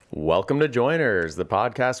Welcome to Joiners, the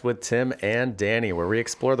podcast with Tim and Danny, where we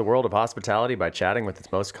explore the world of hospitality by chatting with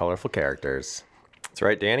its most colorful characters. That's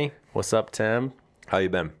right, Danny. What's up, Tim? How you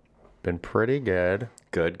been? Been pretty good.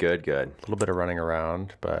 Good. A little bit of running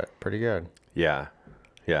around, but pretty good. Yeah.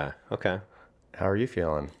 Okay. How are you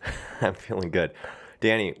feeling? I'm feeling good.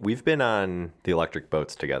 Danny, we've been on the electric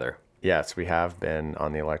boats together. Yes, we have been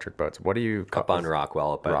on the electric boats. What do you call Up on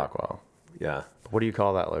Rockwell. Rockwell? Yeah. What do you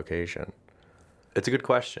call that location? It's a good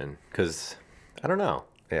question because I don't know.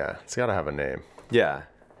 Yeah, it's got to have a name. Yeah.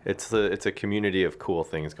 It's a community of cool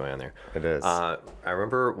things going on there. It is. I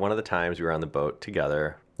remember one of the times we were on the boat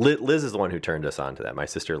together. Liz is the one who turned us on to that. My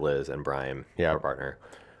sister Liz and Brian, our partner.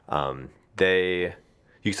 So you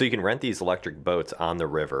can rent these electric boats on the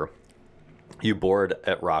river. You board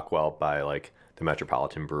at Rockwell by like the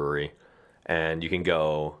Metropolitan Brewery, and you can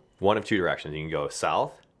go one of two directions. You can go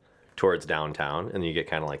south towards downtown, and then you get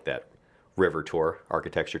kind of like that river tour,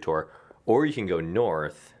 architecture tour, or you can go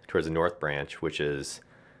north towards the North Branch, which is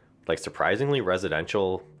like surprisingly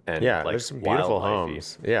residential and yeah, like there's some beautiful wildlife-y.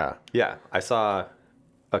 homes. Yeah. Yeah, I saw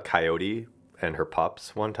a coyote and her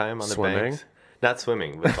pups one time on the banks. Not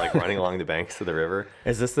swimming, but like running along the banks of the river.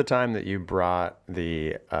 Is this the time that you brought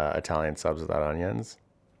the Italian subs without onions?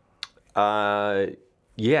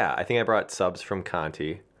 Yeah, I think I brought subs from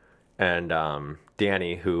Conti, and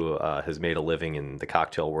Danny, who has made a living in the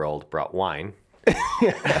cocktail world, brought wine.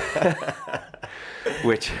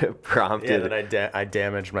 Which prompted... Yeah, then I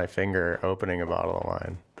damaged my finger opening a bottle of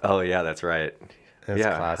wine. Oh, yeah, that's right.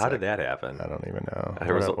 Yeah, classic. How did that happen? I don't even know.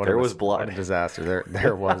 There was blood. What a disaster.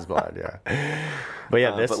 There was blood, yeah. But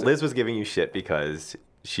yeah, but Liz was giving you shit because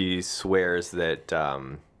she swears that...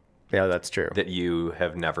 yeah, that's true. That you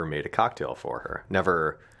have never made a cocktail for her.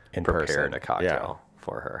 Never prepared a cocktail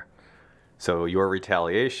for her. So your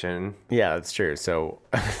retaliation... Yeah, that's true. So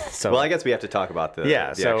well, I guess we have to talk about the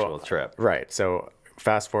actual trip. Right. So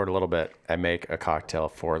fast forward a little bit. I make a cocktail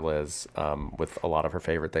for Liz with a lot of her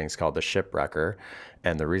favorite things called the Shipwrecker.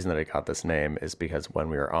 And the reason that it got this name is because when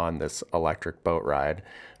we were on this electric boat ride,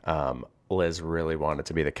 Liz really wanted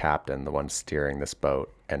to be the captain, the one steering this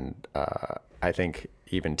boat. And I think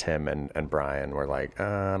even Tim and Brian were like,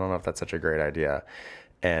 I don't know if that's such a great idea.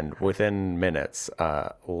 And within minutes,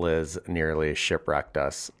 Liz nearly shipwrecked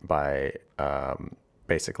us by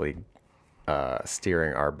basically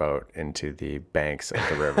steering our boat into the banks of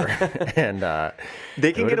the river. And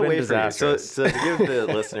they can get away from you. So to give the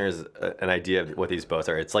listeners an idea of what these boats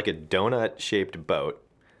are, it's like a donut-shaped boat.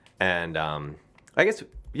 And I guess,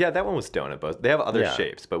 yeah, that one was donut boat. They have other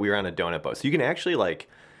shapes, but we were on a donut boat. So you can actually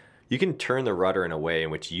you can turn the rudder in a way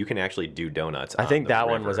in which you can actually do donuts. I think that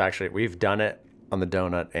one was actually, we've done it on the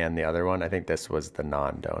donut and the other one. I think this was the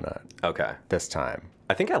non-donut. Okay. This time.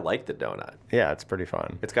 I think I like the donut. Yeah, it's pretty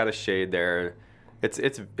fun. It's got a shade there. It's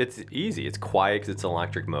easy. It's quiet because it's an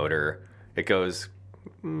electric motor. It goes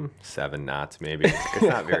 7 knots maybe. It's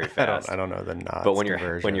not very fast. I don't know the knots. But when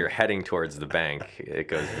you're heading towards the bank, it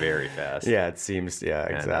goes very fast. Yeah, it seems. Yeah,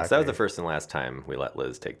 exactly. So that was the first and last time we let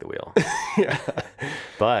Liz take the wheel. Yeah,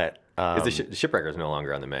 but. The Shipwrecker is no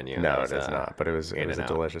longer on the menu. No, it is not. But it was a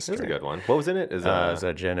delicious drink. It was a good one. What was in it? It was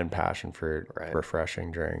a gin and passion fruit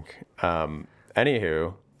refreshing drink.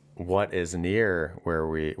 Anywho, what is near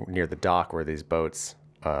the dock where these boats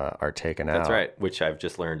are taken out? That's right. Which I've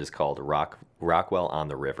just learned is called Rockwell on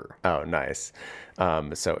the River. Oh, nice.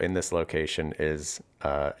 So in this location is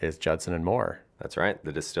Judson Moore. That's right.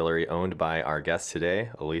 The distillery owned by our guest today,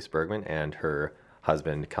 Elise Bergman, and her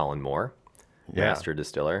husband, Collin Moore, master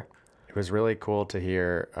distiller. It was really cool to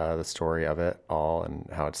hear the story of it all and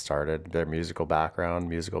how it started, their musical background,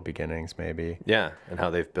 musical beginnings maybe. Yeah, and how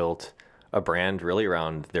they've built a brand really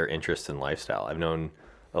around their interests and lifestyle. I've known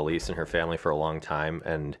Elise and her family for a long time,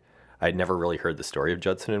 and I'd never really heard the story of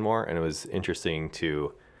Judson Moore, and it was interesting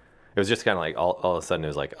it was just kind of like all of a sudden it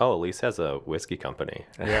was like, oh, Elise has a whiskey company.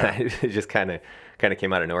 Yeah. It just kind of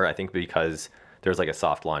came out of nowhere, I think because there was like a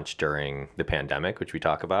soft launch during the pandemic, which we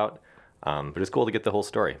talk about. But it's cool to get the whole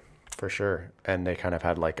story. For sure. And they kind of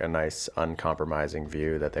had like a nice uncompromising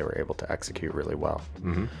view that they were able to execute really well.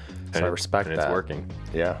 Mm-hmm. So I respect that. And it's working.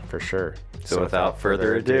 Yeah, for sure. So without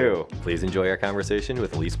further ado, please enjoy our conversation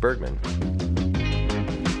with Elise Bergman.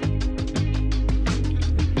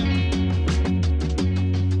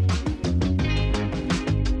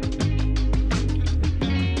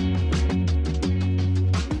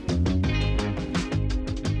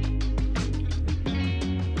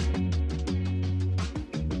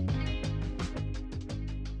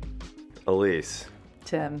 Elise.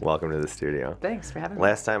 Tim. Welcome to the studio. Thanks for having me.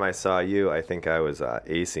 Last time I saw you, I think I was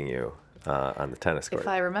acing you on the tennis court. If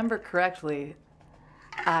I remember correctly,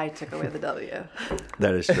 I took away the W.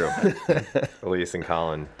 That is true. Elise and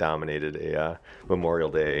Collin dominated a Memorial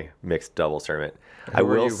Day mixed doubles tournament. I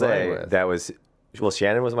were will you playing say with? that was, well,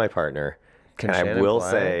 Shannon was my partner. Can and I Shannon will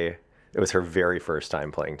play? say it was her very first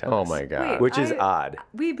time playing tennis. Oh my God. Wait, Which is odd.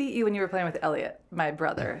 We beat you when you were playing with Elliot, my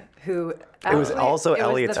brother, who It was also it was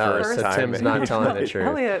Elliot's the first So time. Tim's not telling the truth.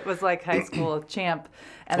 Elliot was like high school champ.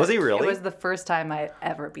 And Was he really? It was the first time I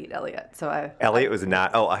ever beat Elliot. So Elliot was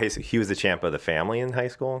not. Oh, he was the champ of the family in high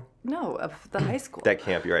school. No, of the high school. That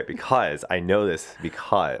can't be right because I know this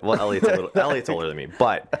because Elliot's older than me,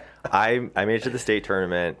 but I made it to the state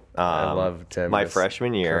tournament. I love Tim my just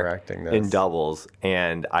freshman year correcting this. in doubles,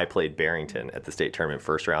 and I played Barrington at the state tournament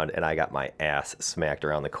first round, and I got my ass smacked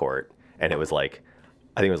around the court, and it was like,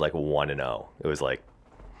 I think it was like 1-0. It was like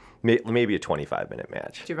maybe a 25-minute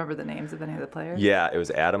match. Do you remember the names of any of the players? Yeah, it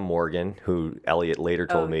was Adam Morgan, who Elliot later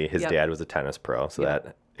told me his yep. dad was a tennis pro, so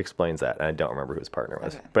that explains that. And I don't remember who his partner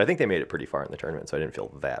was. Okay. But I think they made it pretty far in the tournament, so I didn't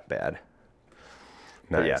feel that bad.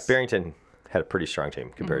 But yeah, Nice. Barrington had a pretty strong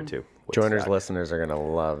team compared to Joiners Woodstock. listeners are going to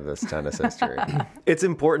love this tennis history. It's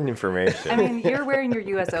important information. I mean, you're wearing your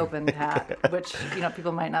U.S. Open hat, which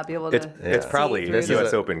people might not be able to. It's probably see this through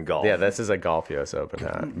U.S. the- Open golf. Yeah, this is a golf U.S. Open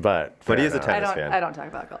hat. But But he is a fair enough. tennis fan. I don't talk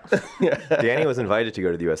about golf. Danny was invited to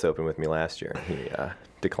go to the U.S. Open with me last year. He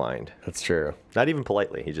declined. That's true. Not even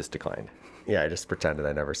politely. He just declined. Yeah, I just pretended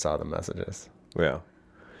I never saw the messages. Yeah.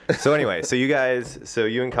 So anyway, so you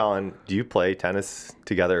and Collin, do you play tennis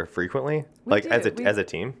together frequently? We Like do. as a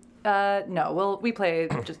team? No, well, we play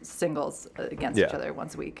just singles against each Yeah. other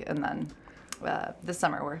once a week, and then this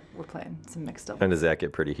summer we're playing some mixed doubles. And does that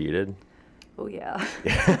get pretty heated? Oh yeah.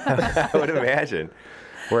 I would imagine.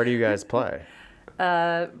 Where do you guys play?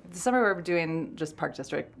 This summer we're doing just Park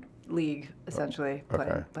District League, essentially,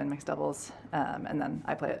 playing mixed doubles, and then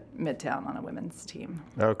I play at Midtown on a women's team.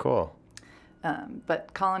 Oh, cool.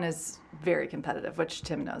 But Collin is very competitive, which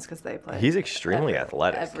Tim knows because they play. He's extremely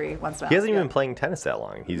athletic. Every once in a while. He hasn't even yeah. been playing tennis that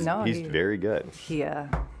long. He's very good. He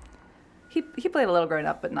played a little growing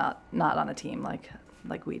up, but not on a team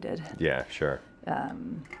like we did. Yeah, sure.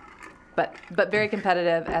 But very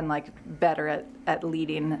competitive and like better at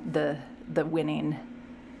leading the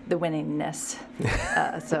winningness.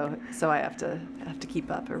 So I have to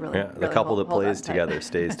keep up or really. Yeah, the really couple that hold plays on tight. together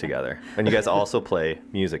stays together. And you guys also play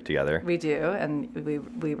music together. We do, and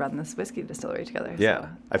we run this whiskey distillery together. Yeah, so,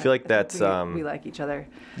 I feel like think that's, we like each other.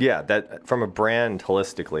 Yeah, that from a brand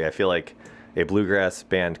holistically, I feel like a bluegrass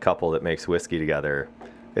band couple that makes whiskey together,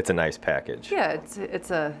 it's a nice package. Yeah, it's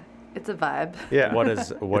a vibe. Yeah.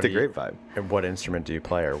 It's a great vibe. What instrument do you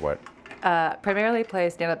play, or what? Primarily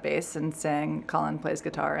play stand-up bass and sing. Collin plays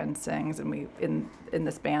guitar and sings, and we in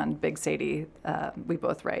this band, Big Sadie, we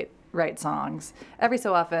both write songs. Every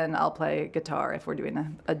so often, I'll play guitar. If we're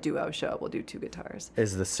doing a duo show, we'll do two guitars.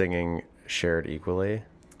 Is the singing shared equally?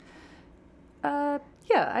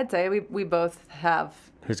 Yeah, I'd say we both have.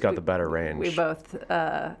 Who's got the better range? We both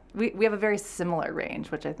we have a very similar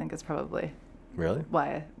range, which I think is probably Really?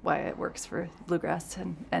 why it works for bluegrass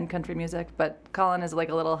and country music. But Collin is like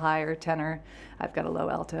a little higher tenor. I've got a low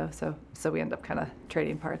alto, so we end up kind of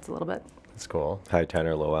trading parts a little bit. That's cool. High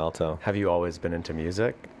tenor, low alto. Have you always been into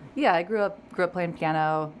music? Yeah, I grew up playing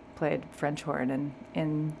piano, played French horn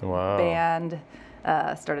in Wow. band,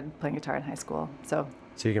 started playing guitar in high school. So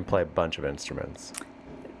So you can play a bunch of instruments.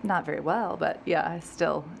 not very well, but yeah, I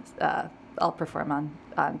still I'll perform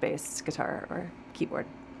on bass, guitar, or keyboard.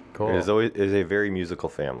 Cool. It is a very musical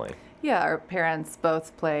family. Yeah, our parents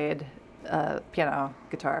both played piano,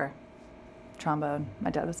 guitar, trombone. My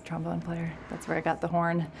dad was a trombone player. That's where I got the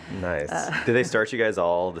horn. Nice. Did they start you guys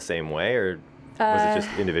all the same way, or was it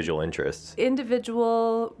just individual interests?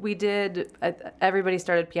 Individual, we did. Everybody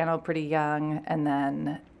started piano pretty young, and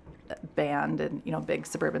then band and big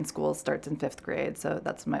suburban school starts in 5th grade. So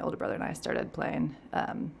that's when my older brother and I started playing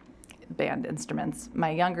band instruments. My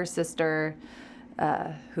younger sister,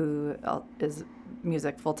 who is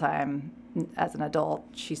music full time as an adult,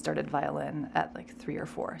 she started violin at like 3 or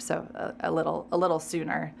 4. So a little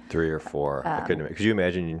sooner. 3 or 4. I couldn't. Could you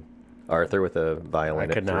imagine Arthur with a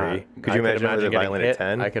violin at 3? Could you imagine with a violin at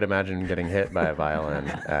 10? I could imagine getting hit by a violin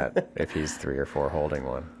if he's 3 or 4 holding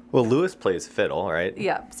one. Well, Lewis plays fiddle, right?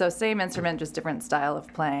 Yeah, so same instrument, just different style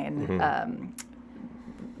of playing.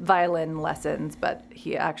 Violin lessons, but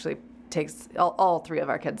he actually takes all 3 of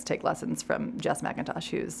our kids take lessons from Jess McIntosh,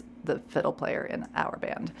 who's the fiddle player in our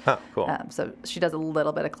band. Oh, cool. So she does a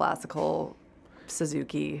little bit of classical,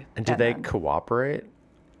 Suzuki. And do they then- cooperate?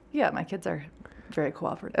 Yeah, my kids are very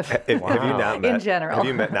cooperative. Have you not met? In general. Have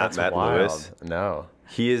you not That's met wild. Lewis? No.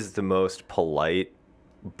 He is the most polite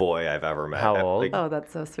boy I've ever met. How old? Oh,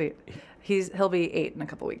 that's so sweet. He'll be 8 in a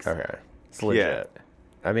couple weeks. Okay. It's legit.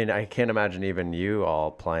 I mean, I can't imagine even you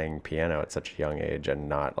all playing piano at such a young age and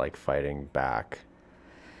not like fighting back.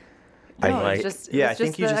 No, I it's think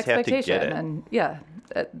just you the just have to get expectation, it. and yeah.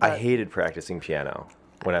 I hated practicing piano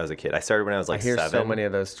when I was a kid. I started when I was like I hear 7. so many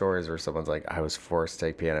of those stories where someone's like, I was forced to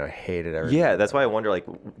take piano. I hated everything. Yeah, that's why I wonder, like,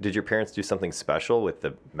 did your parents do something special with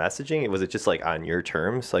the messaging? Was it just like on your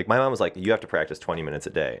terms? Like, my mom was like, you have to practice 20 minutes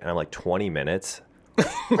a day. And I'm like, 20 minutes?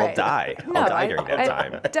 I'll die. I'll die during that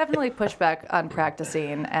time. I definitely push back on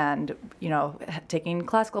practicing and, taking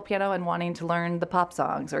classical piano and wanting to learn the pop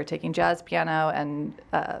songs, or taking jazz piano, and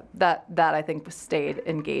that I think stayed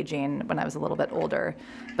engaging when I was a little bit older,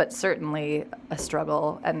 but certainly a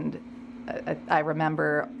struggle. And I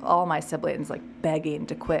remember all my siblings like begging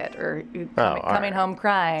to quit, or coming home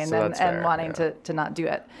crying, So and wanting to not do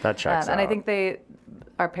it. That checks And I out. think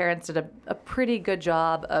our parents did a pretty good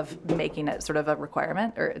job of making it sort of a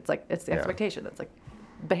requirement, or it's the expectation. It's like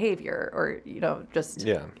behavior, or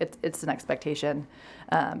it's an expectation,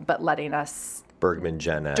 but letting us Bergman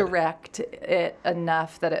Gen Ed. direct it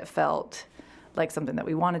enough that it felt like something that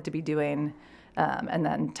we wanted to be doing, and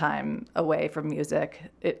then time away from music.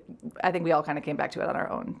 I think we all kind of came back to it on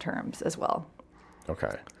our own terms as well.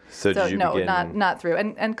 Okay. So did you begin... not through.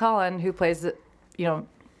 And Collin, who plays,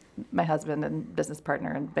 my husband and business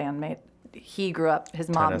partner and bandmate, he grew up, his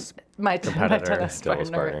mom, my tennis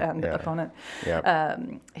partner and opponent.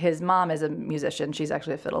 Yep. His mom is a musician. She's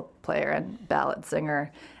actually a fiddle player and ballad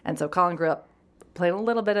singer. And so Collin grew up playing a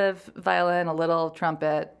little bit of violin, a little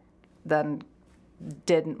trumpet, then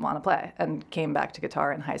didn't want to play and came back to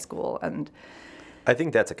guitar in high school. And I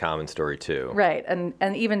think that's a common story too. right. And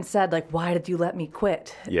even said, like, why did you let me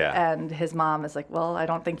quit? Yeah. And his mom is like, well, I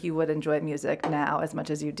don't think you would enjoy music now as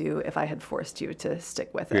much as you do if I had forced you to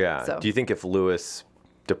stick with it. Yeah. So Do you think if Lewis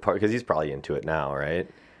because he's probably into it now, right?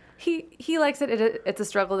 he likes it. It's a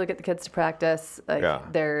struggle to get the kids to practice.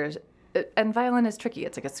 And violin is tricky.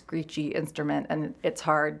 It's like a screechy instrument, and it's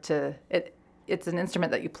hard to it's an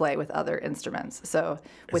instrument that you play with other instruments. So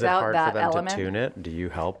without Is it hard that for them element, to tune it? Do you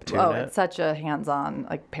help tune it? It's such a hands-on,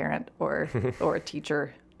 like, parent or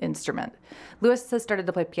teacher instrument. Lewis has started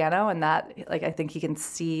to play piano, and that, like, I think he can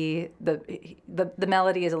see the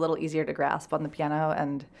melody is a little easier to grasp on the piano,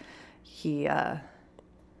 and he'll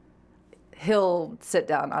sit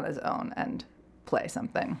down on his own and play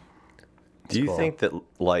something. Do you cool. think that,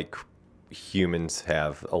 like, humans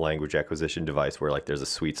have a language acquisition device where, like, there's a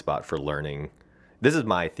sweet spot for learning? This is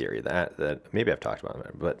my theory that maybe I've talked about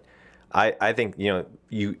it, but I think,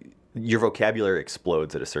 your vocabulary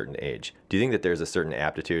explodes at a certain age. Do you think that there's a certain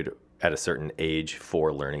aptitude at a certain age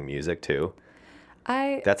for learning music too?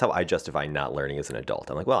 That's how I justify not learning as an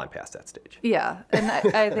adult. I'm like, well, I'm past that stage. Yeah, and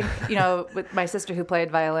I think, with my sister who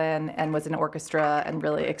played violin and was in orchestra and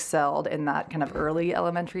really excelled in that kind of early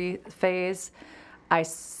elementary phase, I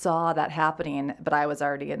saw that happening, but I was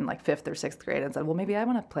already in like 5th or 6th grade and said, well, maybe I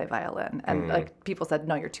want to play violin. And like people said,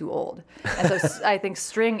 no, you're too old. And so I think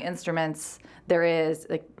string instruments, there is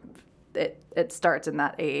like, it starts in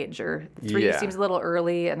that age, or 3 seems a little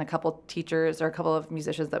early. And a couple teachers or a couple of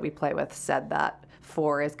musicians that we play with said that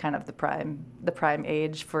 4 is kind of the prime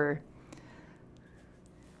age for,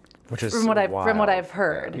 Which is from what I've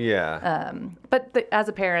heard. Yeah. But as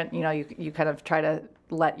a parent, you kind of try to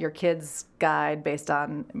let your kids guide based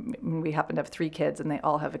on, we happen to have 3 kids, and they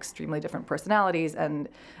all have extremely different personalities and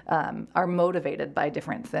are motivated by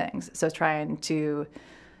different things. So trying to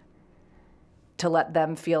let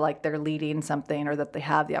them feel like they're leading something, or that they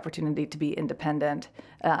have the opportunity to be independent,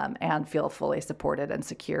 and feel fully supported and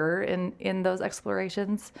secure in those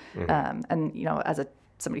explorations. And as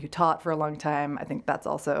somebody who taught for a long time, I think that's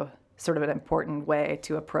also sort of an important way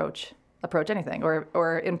to approach anything,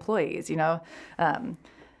 or employees,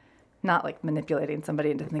 not like manipulating somebody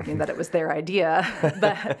into thinking that it was their idea,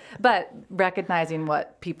 but recognizing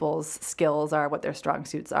what people's skills are, what their strong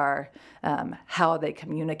suits are, how they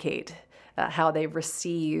communicate, how they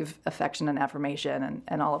receive affection and affirmation,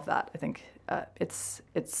 and all of that. I think it's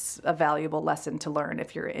a valuable lesson to learn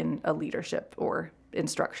if you're in a leadership or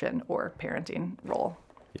instruction or parenting role.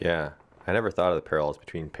 Yeah. I never thought of the parallels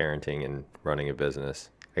between parenting and running a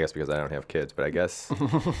business. I guess because I don't have kids, but I guess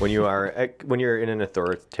when you're in an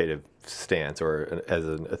authoritative stance, or as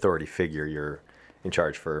an authority figure, you're in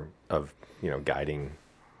charge of guiding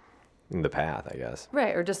the path, I guess.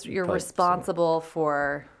 Right, or just you're responsible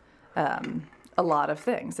for a lot of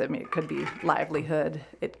things. I mean, it could be livelihood,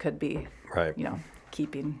 it could be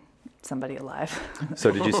keeping somebody alive. So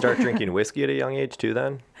did you start drinking whiskey at a young age too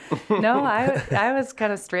then? No, I was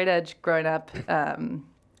kind of straight edge growing up.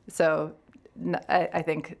 So I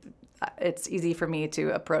think it's easy for me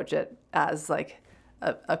to approach it as like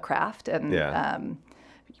a craft, and Yeah.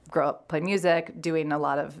 grow up playing music, doing a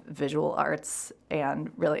lot of visual arts,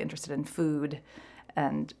 and really interested in food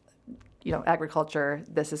and agriculture.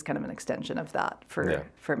 This is kind of an extension of that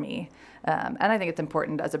for me, and I think it's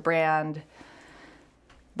important as a brand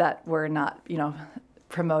that we're not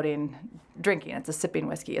promoting drinking. It's a sipping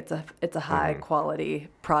whiskey. It's a high quality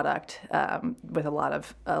product with a lot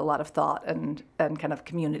of thought and kind of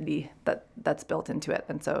community that's built into it.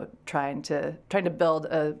 And so trying to build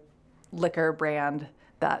a liquor brand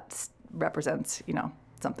that represents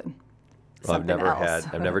something. Well, something else.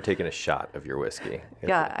 I've never taken a shot of your whiskey.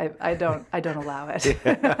 Yeah, I don't allow it.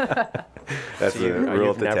 That's the rule You've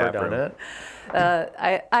of the never tap done room. it?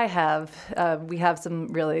 I have. We have some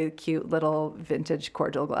really cute little vintage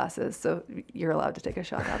cordial glasses, so you're allowed to take a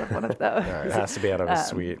shot out of one of those. All right, it has to be out of a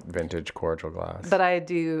sweet vintage cordial glass. But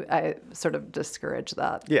I sort of discourage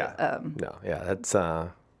that. Yeah.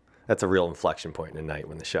 That's a real inflection point in a night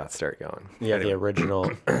when the shots start going. Yeah, the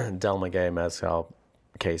original Del Maguey mezcal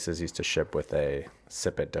cases used to ship with a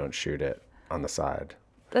sip it, don't shoot it on the side.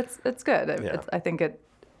 It's good. Yeah. I think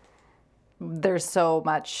there's so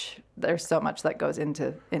much that goes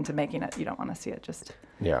into making it. You don't want to see it just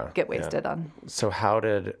get wasted on. So how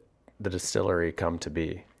did the distillery come to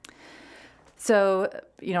be? So,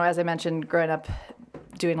 as I mentioned, growing up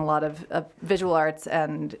doing a lot of visual arts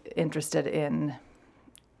and interested in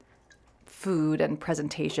food and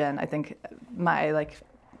presentation, I think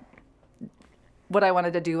what I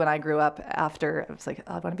wanted to do when I grew up after, I was like,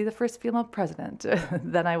 I want to be the first female president.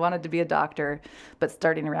 Then I wanted to be a doctor. But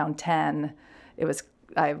starting around 10,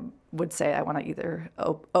 I would say I want to either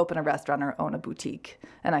open a restaurant or own a boutique.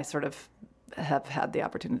 And I sort of have had the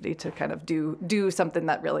opportunity to kind of do something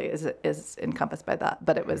that really is encompassed by that.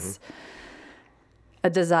 But it was a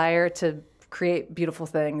desire to create beautiful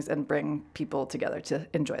things and bring people together to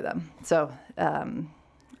enjoy them. So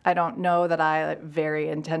I don't know that I very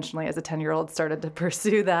intentionally as a 10-year-old started to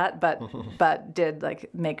pursue that, but did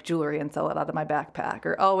make jewelry and sell it out of my backpack,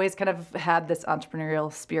 or always kind of had this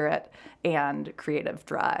entrepreneurial spirit and creative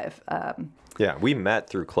drive. Yeah, we met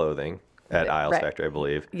through clothing at Isles Factory, I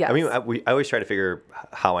believe. Yes. I mean, I always try to figure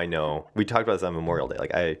how I know. We talked about this on Memorial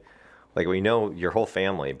Day. We know your whole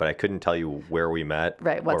family, but I couldn't tell you where we met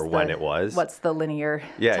or when it was. What's the linear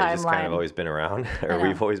timeline? Yeah, you've just kind of always been around, or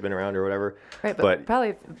we've always been around, or whatever. Right, but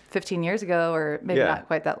probably 15 years ago, or maybe not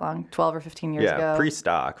quite that long, 12 or 15 years ago. Yeah,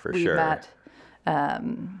 pre-stock for sure. We met,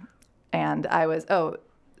 and I was,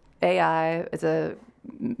 AI is a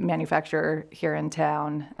manufacturer here in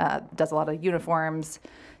town, does a lot of uniforms.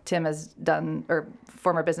 Tim has done, or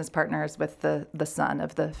former business partners with the son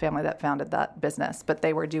of the family that founded that business, but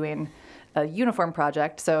they were doing a uniform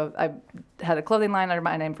project. So I had a clothing line under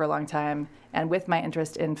my name for a long time, and with my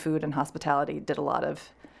interest in food and hospitality, did a lot of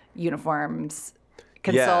uniforms,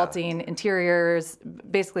 consulting, interiors,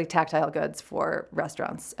 basically tactile goods for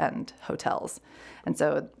restaurants and hotels. And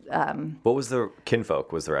so, what was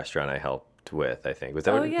Kinfolk was the restaurant I helped with, I think. Is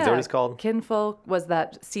that what it's called? Kinfolk was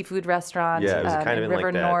that seafood restaurant. Yeah, it was kind of in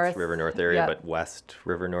River North. that River North area, but West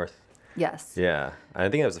River North. Yes. Yeah, I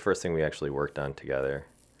think that was the first thing we actually worked on together.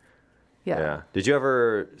 Yeah. Did you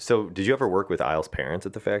ever work with Isles' parents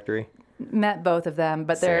at the factory? Met both of them,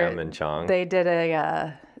 but Sam and Chong. They did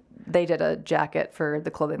a jacket for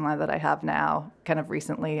the clothing line that I have now, kind of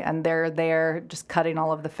recently, and they're there just cutting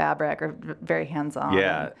all of the fabric, or very hands-on.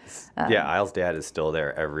 Yeah, Isles' dad is still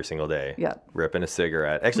there every single day. Yeah, ripping a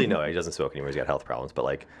cigarette. Actually, no, he doesn't smoke anymore. He's got health problems. But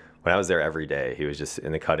when I was there every day, he was just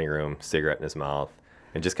in the cutting room, cigarette in his mouth,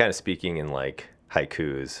 and just kind of speaking in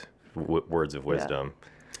haikus, words of wisdom. Yeah.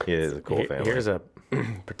 He is a cool family. Here's a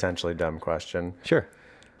potentially dumb question. Sure.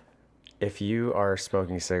 If you are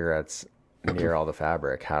smoking cigarettes near all the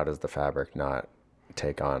fabric, how does the fabric not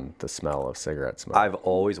take on the smell of cigarette smoke? I've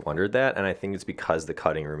always wondered that, and I think it's because the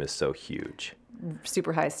cutting room is so huge.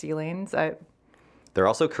 Super high ceilings. They're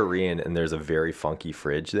also Korean, and there's a very funky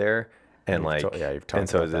fridge there, and you've talked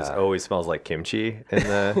so about this that. always smells like kimchi in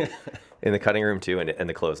the in the cutting room too, and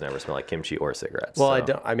the clothes never smell like kimchi or cigarettes. Well,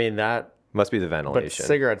 so. that Must be the but ventilation.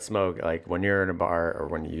 cigarette smoke, when you're in a bar, or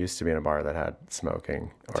when you used to be in a bar that had smoking,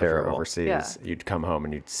 or if you're Terrible. overseas, you'd come home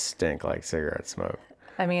and you'd stink like cigarette smoke.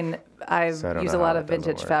 I mean, I use a know lot how of that doesn't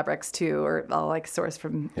vintage work. fabrics too, or I'll source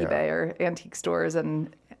from eBay or antique stores,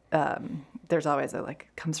 and there's always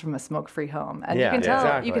comes from a smoke-free home, and you can tell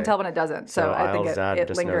exactly. you can tell when it doesn't. So I think Isles' dad it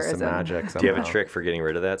just lingers. knows some magic Do you have a somehow. trick for getting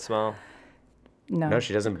rid of that smell? No,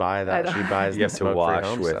 she doesn't buy I that. don't. She buys You the have to wash smoke-free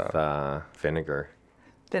home with stuff. vinegar.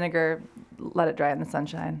 Vinegar, let it dry in the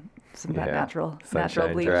sunshine. Some of that natural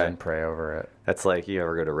Sunshine bleach. dry. And pray over it. That's like, you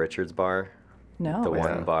ever go to Richard's bar? No. The where's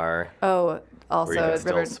one that? bar. Oh, also where you can at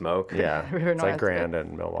still River, smoke. Yeah, River it's like North. Grand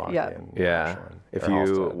and Milwaukee. Yeah. And Yeah. Marshall If or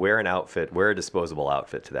you Halstead. wear a disposable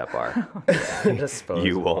outfit to that bar, Disposable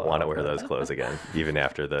you won't want to wear outfit. those clothes again, even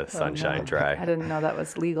after the sunshine I dry. didn't know that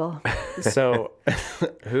was legal. So,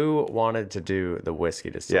 who wanted to do the whiskey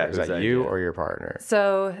distillery? Yeah, Is whose that you idea? or your partner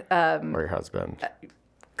So or your husband?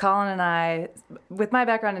 Colin and I, with my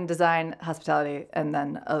background in design, hospitality, and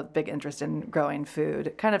then a big interest in growing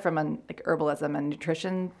food, kind of from an like herbalism and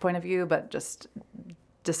nutrition point of view, but just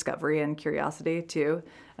discovery and curiosity too.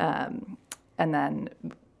 And then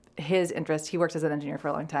his interest, he works as an engineer for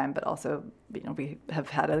a long time, but also, we have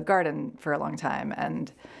had a garden for a long time,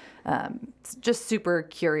 and just super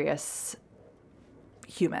curious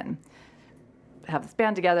human. Have this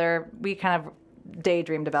band together. We kind of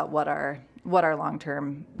daydreamed about what our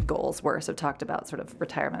long-term goals were. So talked about sort of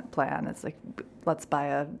retirement plan. It's like, let's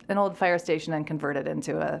buy an old fire station and convert it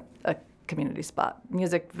into a community spot,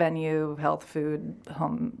 music venue, health food,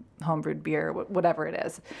 home-brewed beer, whatever it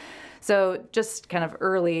is. So just kind of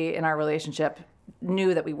early in our relationship,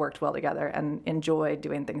 knew that we worked well together and enjoyed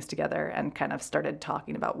doing things together, and kind of started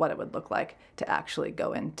talking about what it would look like to actually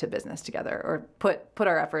go into business together, or put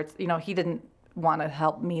our efforts. He didn't want to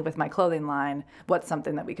help me with my clothing line. What's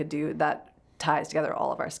something that we could do that ties together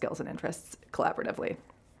all of our skills and interests collaboratively?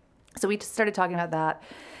 So we just started talking about that.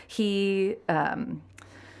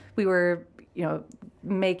 We were,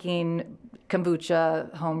 making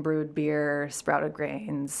kombucha, home-brewed beer, sprouted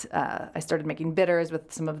grains. I started making bitters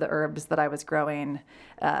with some of the herbs that I was growing,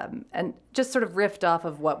 and just sort of riffed off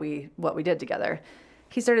of what we did together.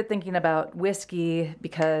 He started thinking about whiskey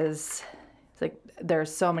because it's like there are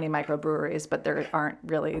so many microbreweries, but there aren't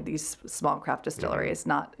really these small craft distilleries,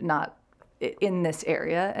 not in this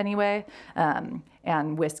area anyway.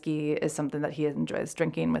 And whiskey is something that he enjoys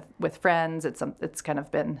drinking with friends. It's kind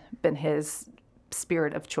of been his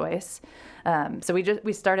spirit of choice. So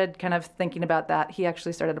we started kind of thinking about that. He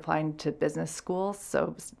actually started applying to business schools,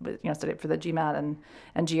 so studied for the GMAT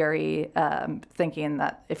and GRE, thinking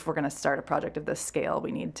that if we're going to start a project of this scale,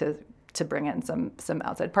 we need to bring in some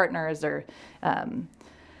outside partners, or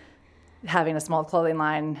having a small clothing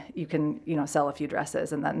line, you can sell a few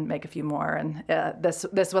dresses and then make a few more, and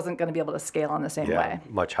this wasn't going to be able to scale in the same way.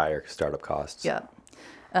 Much higher startup costs. Yeah.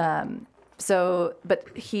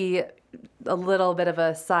 But he, a little bit of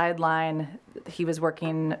a sideline, he was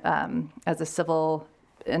working as a civil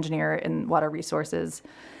engineer in water resources,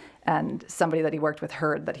 and somebody that he worked with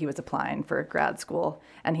heard that he was applying for grad school,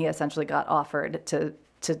 and he essentially got offered to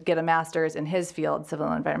get a master's in his field, civil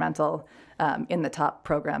and environmental, in the top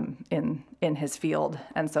program in his field.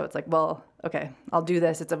 And so it's like, well, okay, I'll do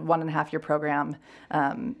this. It's a 1.5 year program.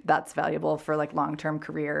 That's valuable for like long-term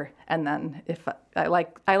career. And then if I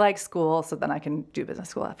like school, so then I can do business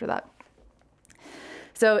school after that.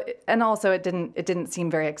 So, and also it didn't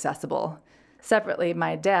seem very accessible. Separately,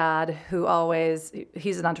 my dad,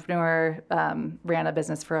 he's an entrepreneur, ran a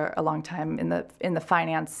business for a long time in the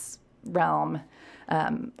finance realm.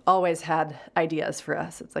 Always had ideas for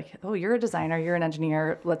us. It's like, oh, you're a designer, you're an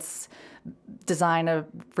engineer. Let's design a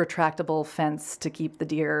retractable fence to keep the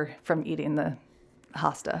deer from eating the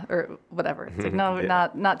hosta or whatever. It's like, no,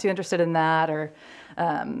 not too interested in that. Or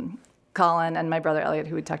Collin and my brother Elliot,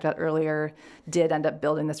 who we talked about earlier, did end up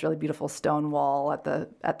building this really beautiful stone wall at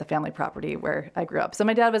the family property where I grew up. So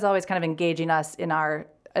my dad was always kind of engaging us in our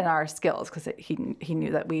skills, because he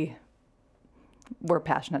knew that we were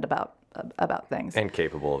passionate about things. And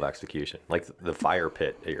capable of execution. Like the fire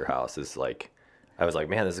pit at your house is like, I was like,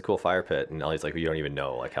 man, this is a cool fire pit. And Ellie's like, well, you don't even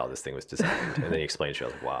know like how this thing was designed. And then he explained to me,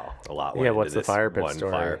 I was like, wow, a lot went into what's the this fire pit one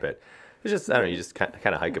story? fire pit. It's just, I don't know, you just kind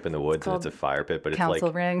of hike up in the woods and it's a fire pit, but it's council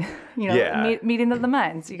like ring, Yeah. Meeting of the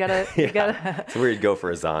minds. You gotta it's where you'd go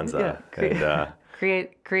for a Zanza.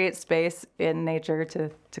 create space in nature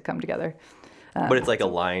to come together. But it's like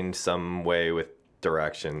aligned some way with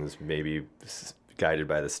directions, maybe guided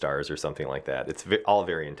by the stars or something like that. It's all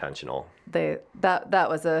very intentional. That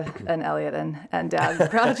was an Elliot and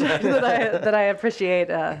Dad project that I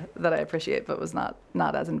appreciate, but was not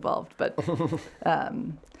as involved. But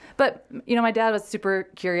my dad was super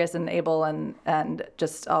curious and able and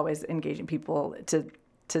just always engaging people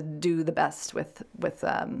to do the best with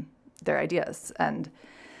their ideas. And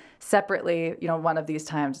separately, one of these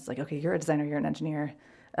times it's like, okay, you're a designer, you're an engineer.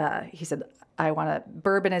 He said,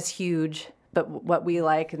 bourbon is huge. But what we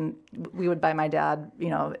like, and we would buy my dad,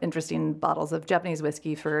 interesting bottles of Japanese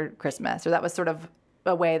whiskey for Christmas. Or that was sort of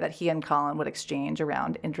a way that he and Collin would exchange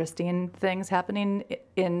around interesting things happening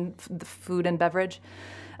in the food and beverage.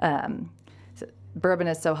 So bourbon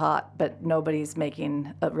is so hot, but nobody's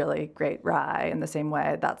making a really great rye in the same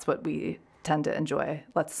way. That's what we tend to enjoy.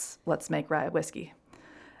 Let's make rye whiskey.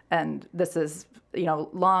 And this is,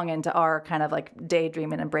 long into our kind of like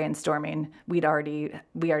daydreaming and brainstorming. We already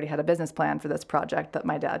had a business plan for this project that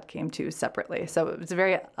my dad came to separately. So it was a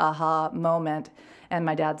very aha moment. And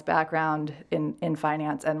my dad's background in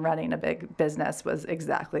finance and running a big business was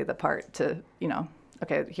exactly the part to,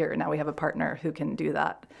 okay, here, now we have a partner who can do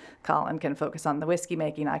that. Collin can focus on the whiskey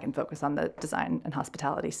making. I can focus on the design and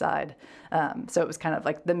hospitality side. So it was kind of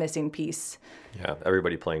like the missing piece. Yeah,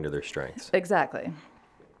 everybody playing to their strengths. Exactly.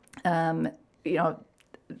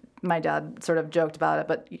 My dad sort of joked about it,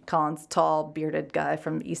 but Collin's tall, bearded guy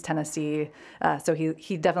from East Tennessee, so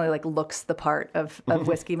he definitely like looks the part of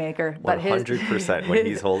whiskey maker. But 100% when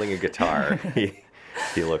he's holding a guitar,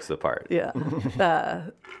 he looks the part. Yeah,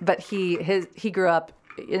 but he grew up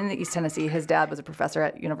in East Tennessee. His dad was a professor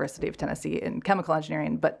at University of Tennessee in chemical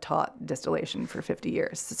engineering, but taught distillation for 50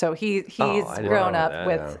 years. So he's grown up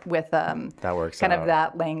with that works kind out. of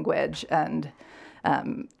that language and.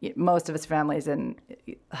 Most of his family's in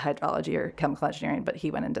hydrology or chemical engineering, but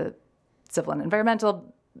he went into civil and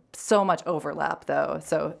environmental. So much overlap, though.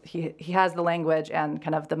 So he has the language and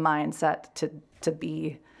kind of the mindset to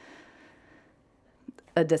be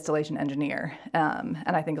a distillation engineer. And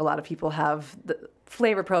I think a lot of people have the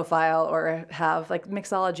flavor profile or have like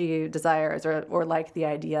mixology desires or like the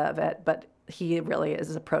idea of it, but he really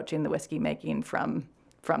is approaching the whiskey making from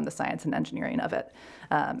the science and engineering of it.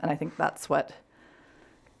 And I think that's what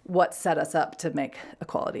set us up to make a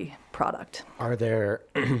quality product. Are there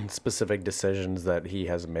specific decisions that he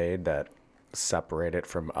has made that separate it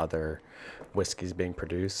from other whiskeys being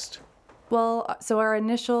produced? Well, so our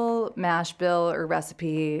initial mash bill or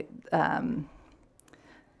recipe,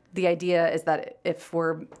 the idea is that if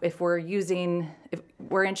we're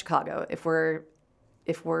in Chicago, if we're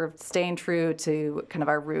staying true to kind of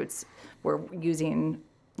our roots, we're using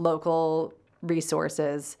local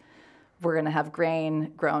resources. We're going to have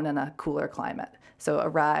grain grown in a cooler climate. So a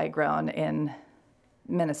rye grown in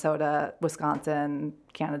Minnesota, Wisconsin,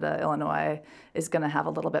 Canada, Illinois is going to have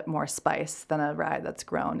a little bit more spice than a rye that's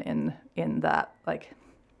grown in that like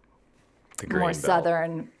the grain more belt.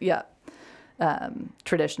 southern,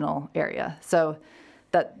 traditional area. So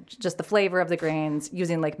that just the flavor of the grains,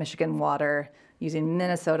 using Lake Michigan water, using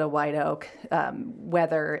Minnesota white oak,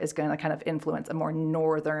 weather is going to kind of influence a more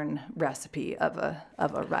northern recipe of a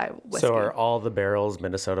rye whiskey. So are all the barrels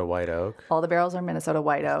Minnesota white oak? All the barrels are Minnesota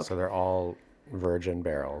white oak. So they're all virgin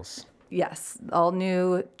barrels. Yes, all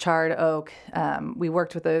new charred oak. We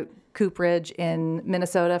worked with a cooperage in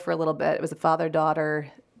Minnesota for a little bit. It was a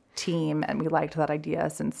father-daughter team, and we liked that idea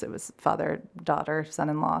since it was father-daughter,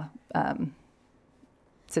 son-in-law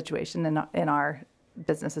situation in our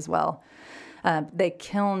business as well. They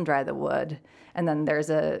kiln dry the wood, and then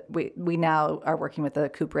we now are working with a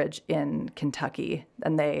cooperage in Kentucky,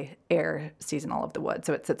 and they air season all of the wood,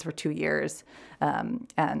 so it sits for 2 years,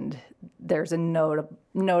 and there's a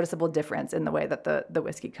noticeable difference in the way that the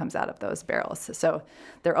whiskey comes out of those barrels. So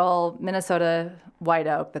they're all Minnesota white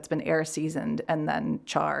oak that's been air seasoned and then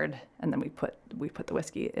charred, and then we put the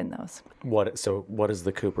whiskey in those. What is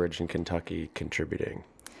the cooperage in Kentucky contributing?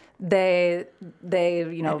 They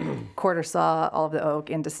quarter saw all of the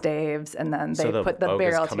oak into staves, and then they put the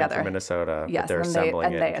barrel together. From Minnesota, yes, but they're and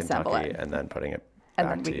assembling they it in assemble Kentucky it. and then putting it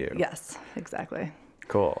back to you. Yes, exactly.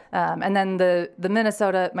 Cool. And then the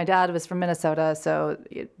Minnesota, my dad was from Minnesota, so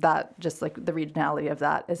that just like the regionality of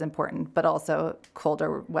that is important, but also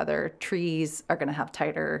colder weather trees are going to have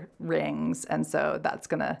tighter rings, and so that's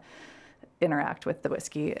going to interact with the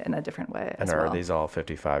whiskey in a different way as well. And are these all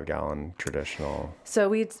 55-gallon traditional? So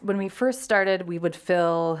when we first started, we would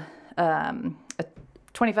fill a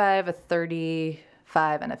 25, a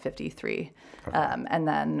 35, and a 53. Okay. And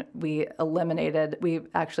then we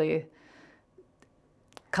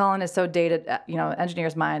Collin is so data,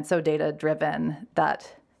 engineer's mind, so data driven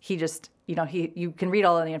that he just, you can read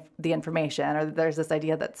all of the information, or there's this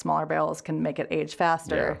idea that smaller barrels can make it age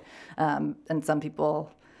faster. Yeah. And some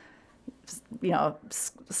people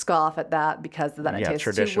scoff at that because then it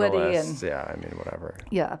tastes too woody and whatever.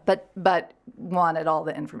 Yeah, but wanted all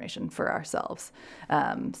the information for ourselves.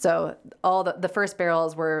 So all the first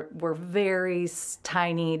barrels were very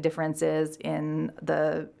tiny differences in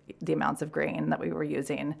the amounts of grain that we were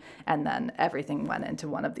using, and then everything went into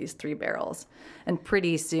one of these 3 barrels. And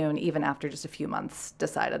pretty soon, even after just a few months,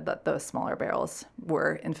 decided that those smaller barrels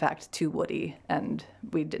were in fact too woody, and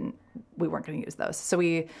we weren't going to use those. So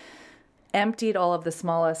we emptied all of the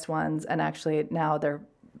smallest ones, and actually now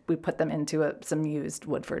we put them into some used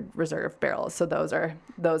Woodford Reserve barrels. So those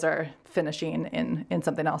are finishing in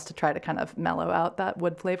something else to try to kind of mellow out that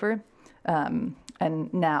wood flavor. And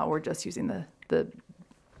And now we're just using the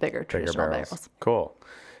bigger traditional barrels. Cool.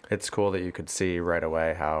 It's cool that you could see right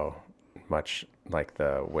away how much like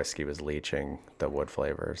the whiskey was leaching the wood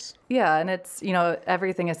flavors. Yeah, and it's,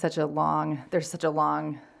 everything is there's such a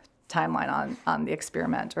long timeline on the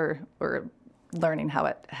experiment or learning how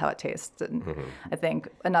it tastes. And I think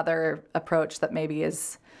another approach that maybe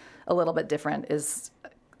is a little bit different is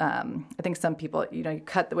I think some people, you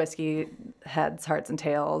cut the whiskey heads, hearts, and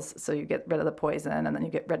tails, so you get rid of the poison, and then you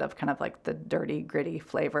get rid of kind of like the dirty, gritty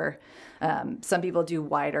flavor. Some people do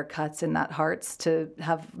wider cuts in that hearts to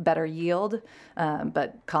have better yield,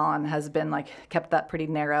 but Collin has been kept that pretty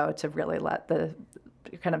narrow to really let the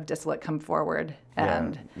kind of distillate come forward.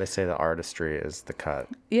 And they say the artistry is the cut.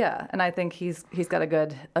 Yeah, and I think he's got a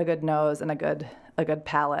good nose and a good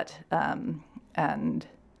palate, and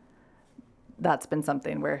that's been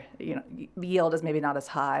something where yield is maybe not as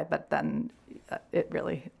high, but then it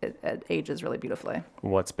ages really beautifully.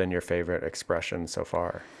 What's been your favorite expression so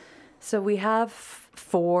far? So we have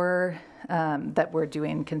 4 that we're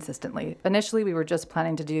doing consistently. Initially, we were just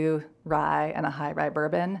planning to do rye and a high rye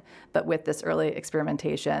bourbon, but with this early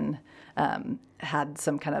experimentation, had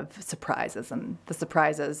some kind of surprises, and the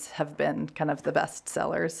surprises have been kind of the best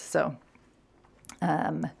sellers. So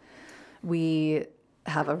we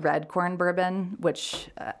have a red corn bourbon, which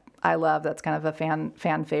I love. That's kind of a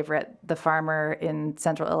fan favorite. The farmer in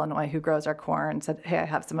central Illinois who grows our corn said, "Hey, I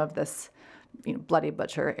have some of this, Bloody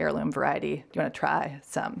Butcher heirloom variety. Do you want to try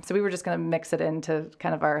some?" So we were just going to mix it into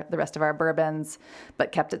kind of the rest of our bourbons,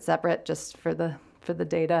 but kept it separate just for the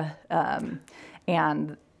data.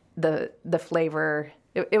 And the flavor,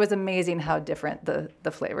 it was amazing how different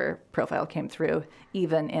the flavor profile came through,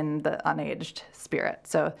 even in the unaged spirit.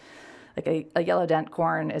 So like a yellow dent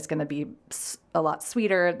corn is going to be a lot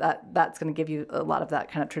sweeter. That's going to give you a lot of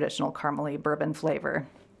that kind of traditional caramely bourbon flavor.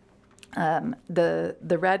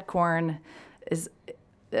 The red corn is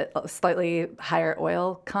a slightly higher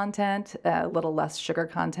oil content, a little less sugar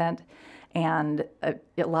content, and a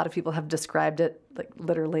lot of people have described it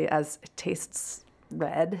literally as it tastes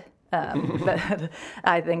red. But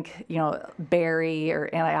I think berry or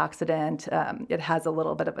antioxidant, it has a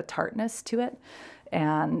little bit of a tartness to it,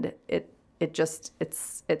 and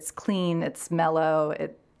it's clean, it's mellow,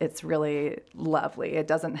 it's really lovely. It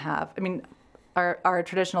doesn't have, our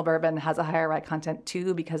traditional bourbon has a higher rye content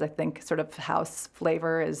too, because I think sort of house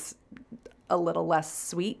flavor is a little less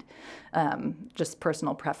sweet, just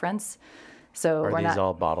personal preference. So are these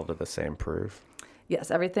all bottled at the same proof? Yes,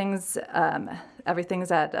 everything's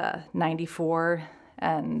at 94,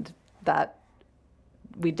 and that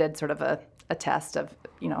we did sort of a test of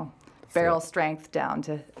barrel strength down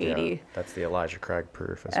to 80. Yeah, that's the Elijah Craig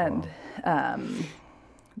proof as well. And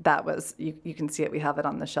that was you can see it. We have it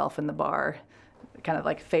on the shelf in the bar, kind of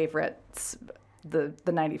like favorites. The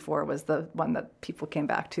 94 was the one that people came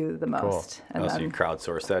back to the most. Cool. And so you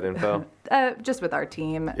crowdsourced that info? Just with our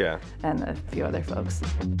team. Yeah. And a few other folks.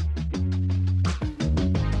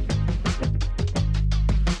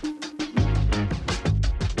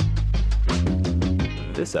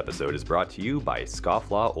 This episode is brought to you by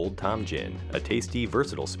Scofflaw Old Tom Gin, a tasty,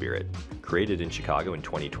 versatile spirit. Created in Chicago in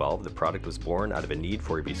 2012, the product was born out of a need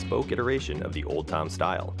for a bespoke iteration of the Old Tom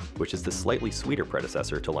style, which is the slightly sweeter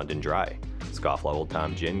predecessor to London Dry. Scofflaw Old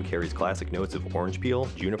Tom Gin carries classic notes of orange peel,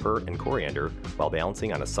 juniper, and coriander, while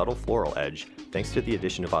balancing on a subtle floral edge thanks to the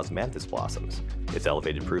addition of osmanthus blossoms. Its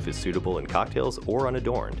elevated proof is suitable in cocktails or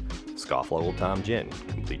unadorned. Scofflaw Old Tom Gin,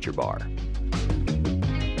 complete your bar.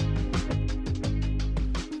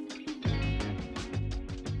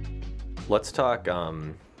 Let's talk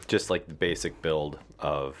just like the basic build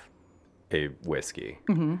of a whiskey,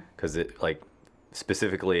 because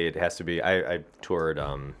specifically it has to be. I toured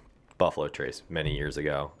Buffalo Trace many years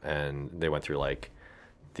ago, and they went through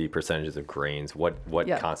the percentages of grains. What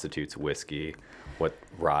constitutes whiskey? What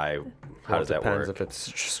rye? How does that work? Depends if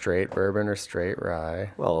it's straight bourbon or straight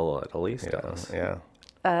rye. Well, it at least does. Yeah.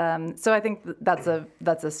 So I think that's a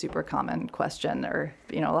super common question, or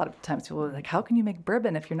a lot of times people are like, how can you make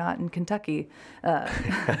bourbon if you're not in Kentucky?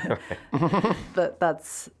 But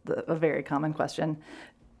that's a very common question.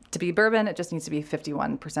 To be bourbon, it just needs to be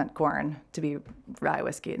 51% corn. To be rye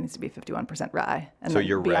whiskey, it needs to be 51% rye. And so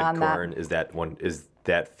your red corn, is that 51%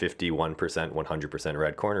 100%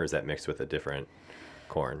 red corn, or is that mixed with a different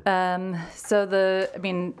corn? So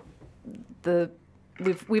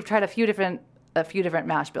we've tried a few different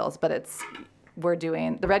mash bills, but we're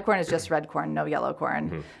doing the red corn is just red corn, no yellow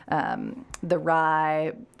corn. The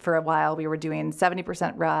rye, for a while we were doing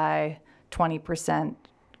 70% rye, 20%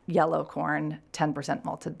 yellow corn, 10%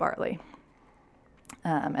 malted barley.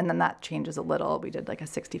 And then that changes a little. We did like a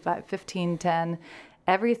 65, 15, 10.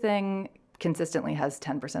 Everything consistently has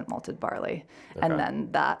 10% malted barley. Okay. And then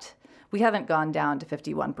that, we haven't gone down to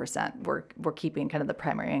 51%. We're keeping kind of the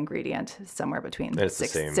primary ingredient somewhere between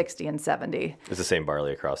 60 and 70. It's the same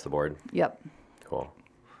barley across the board? Yep. Cool.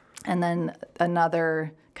 And then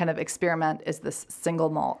another kind of experiment is this single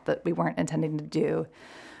malt that we weren't intending to do.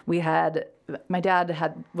 My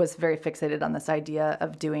dad was very fixated on this idea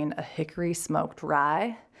of doing a hickory smoked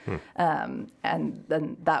rye. And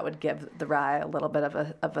then that would give the rye a little bit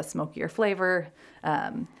of a smokier flavor.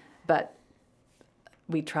 But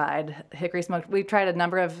we tried hickory smoked. We tried a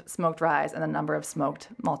number of smoked ryes and a number of smoked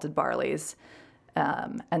malted barleys,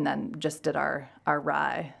 and then just did our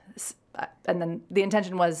rye. And then the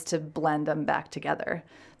intention was to blend them back together.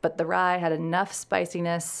 But the rye had enough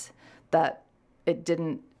spiciness that it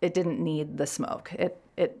didn't need the smoke.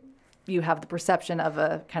 You have the perception of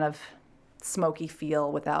a kind of smoky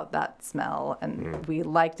feel without that smell, and we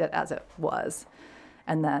liked it as it was.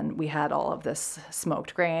 And then we had all of this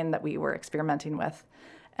smoked grain that we were experimenting with,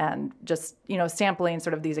 and just sampling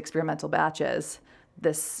sort of these experimental batches.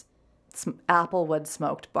 This applewood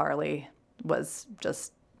smoked barley was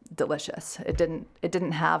just delicious. It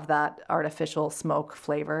didn't have that artificial smoke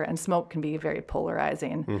flavor, and smoke can be very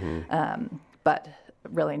polarizing, but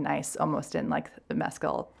really nice, almost in like the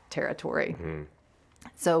mezcal territory.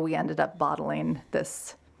 So we ended up bottling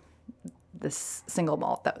this single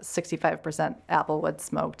malt that was 65% applewood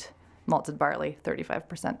smoked malted barley,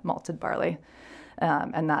 35% malted barley,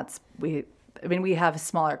 and we have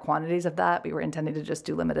smaller quantities of that. We were intending to just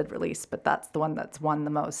do limited release, but that's the one that's won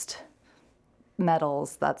the most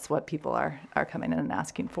medals. That's what people are coming in and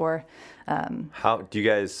asking for. How do you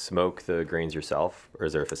guys smoke the grains yourself, or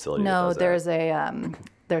is there a facility? No, there's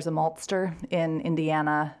a maltster in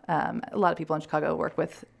Indiana. A lot of people in Chicago work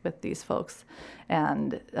with these folks,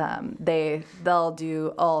 and they'll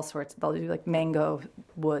do all sorts. They'll do like mango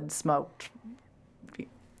wood smoked,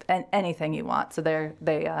 and anything you want. So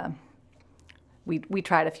we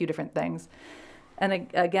tried a few different things, and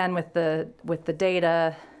again with the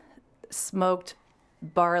data. Smoked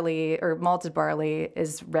barley or malted barley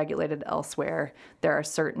is regulated elsewhere. There are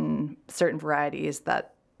certain varieties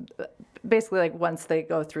that basically, like, once they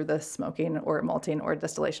go through the smoking or malting or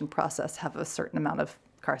distillation process, have a certain amount of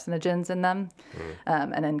carcinogens in them.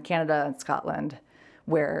 And in Canada and Scotland,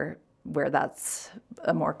 where that's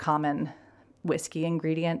a more common whiskey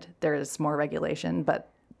ingredient, there is more regulation.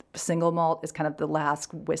 But single malt is kind of the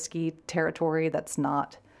last whiskey territory that's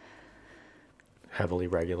not heavily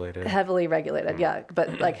regulated, yeah.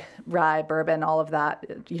 But like rye, bourbon, all of that,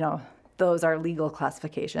 those are legal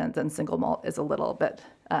classifications, and single malt is a little bit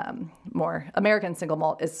more. American single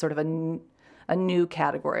malt is sort of a new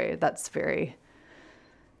category that's very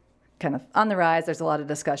kind of on the rise. There's a lot of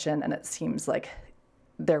discussion, and it seems like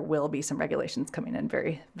there will be some regulations coming in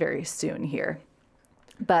very, very soon here.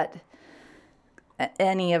 But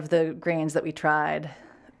any of the grains that we tried,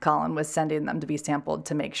 Collin was sending them to be sampled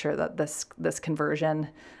to make sure that this conversion,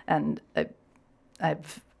 and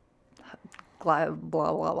I've blah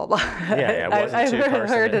blah blah blah. Yeah, it wasn't too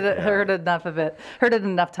carcinogenic. Heard enough of it. Heard it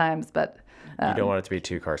enough times, but you don't want it to be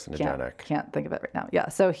too carcinogenic. Can't think of it right now. Yeah,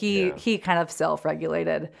 so he kind of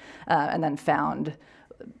self-regulated, and then found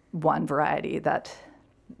one variety that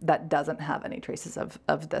doesn't have any traces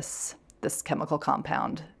of this chemical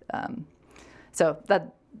compound. So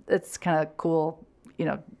that it's kind of cool.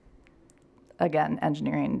 Again,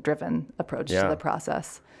 engineering-driven approach to the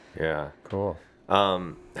process. Yeah. Cool.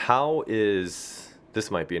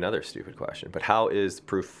 This might be another stupid question, but how is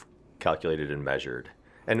proof calculated and measured?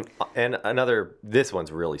 And this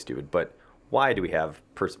one's really stupid, but why do we have,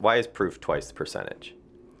 why is proof twice the percentage?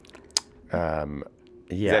 Is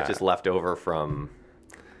that just left over from?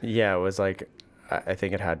 Yeah, it was like, I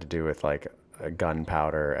think it had to do with like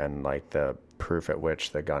gunpowder and like the proof at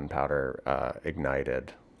which the gunpowder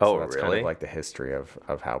ignited. Oh, so that's really? kind of like the history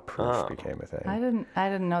of how proof became a thing. I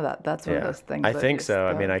didn't know that. That's one of those things. I think so.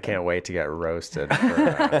 I mean, I can't wait to get roasted,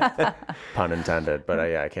 for, pun intended. But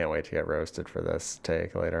I can't wait to get roasted for this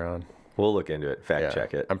take later on. We'll look into it, fact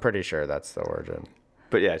check it. I'm pretty sure that's the origin.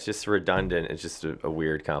 But yeah, it's just redundant. It's just a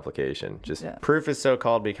weird complication. Proof is so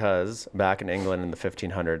called because back in England in the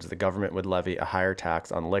 1500s, the government would levy a higher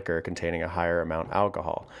tax on liquor containing a higher amount of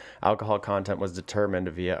alcohol. Alcohol content was determined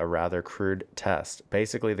via a rather crude test.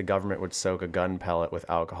 Basically, the government would soak a gun pellet with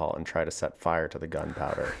alcohol and try to set fire to the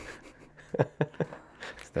gunpowder.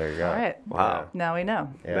 There you go. All right. Wow. Now we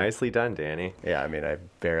know. Yeah. Nicely done, Danny. Yeah, I mean, I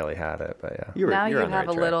barely had it, but yeah. Now you you're on the have right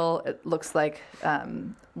a track. little, it looks like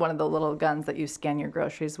one of the little guns that you scan your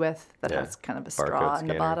groceries with that Yeah. has kind of a Barcode straw in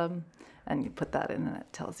the scanner. bottom. And you put that in and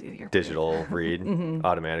it tells you your Digital read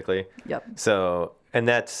automatically. Yep. So, and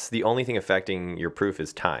that's the only thing affecting your proof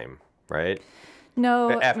is time, right?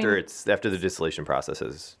 No. After after the distillation process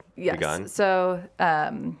has Yes. begun. So,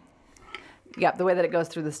 the way that it goes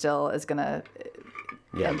through the still is going to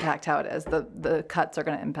impact how it is. The cuts are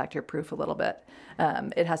going to impact your proof a little bit.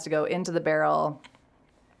 It has to go into the barrel.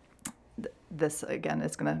 This, again,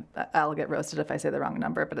 is going to, I'll get roasted if I say the wrong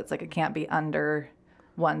number, but it's like it can't be under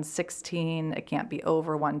 116. It can't be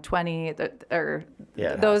over 120. Or Yeah, it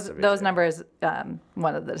has those to be, those numbers,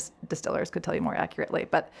 one of the distillers could tell you more accurately.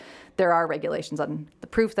 But there are regulations on the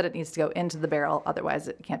proof that it needs to go into the barrel. Otherwise,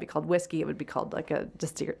 it can't be called whiskey. It would be called like a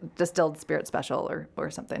distilled spirit special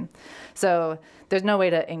or something. So there's no way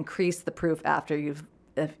to increase the proof after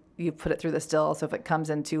if you put it through the still. So if it comes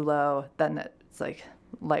in too low, then it's like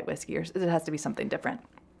light whiskey, or it has to be something different.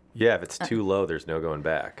 Yeah, if it's too low, there's no going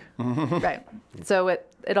back. Right. So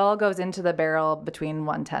it all goes into the barrel between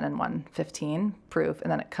 110 and 115 proof,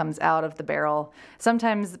 and then it comes out of the barrel.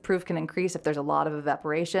 Sometimes the proof can increase if there's a lot of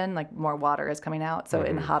evaporation, like more water is coming out. So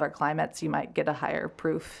in hotter climates, you might get a higher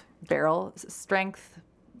proof barrel strength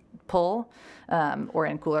pull, or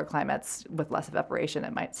in cooler climates with less evaporation,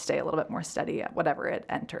 it might stay a little bit more steady at whatever it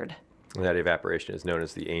entered. And that evaporation is known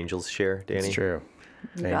as the angel's share, Danny. It's true.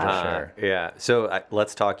 Angel got share. Yeah. So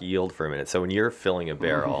let's talk yield for a minute. So when you're filling a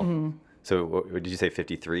barrel, so what did you say,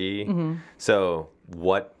 53? So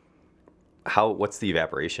what's the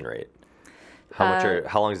evaporation rate? How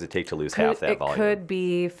long does it take to lose half that volume? It could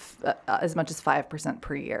be as much as 5%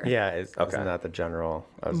 per year. Yeah, isn't that the general?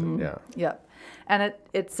 Yeah. Yep. And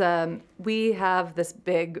it's we have this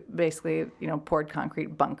big, basically, poured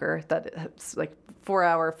concrete bunker that has like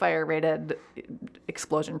 4-hour fire rated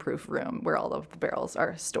explosion proof room where all of the barrels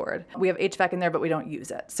are stored. We have HVAC in there, but we don't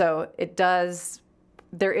use it. So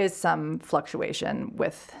there is some fluctuation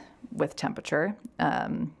with temperature.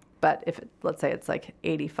 But if let's say it's like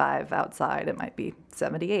 85 outside, it might be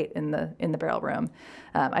 78 in the barrel room.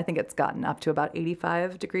 I think it's gotten up to about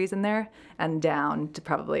 85 degrees in there and down to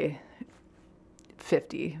probably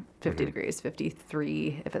 50 degrees,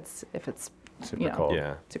 53 if it's Super cold.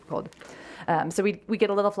 Yeah. super cold. So we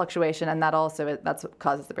get a little fluctuation, and that's what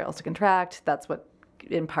causes the barrels to contract. That's what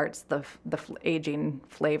imparts the aging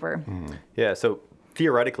flavor. Yeah. So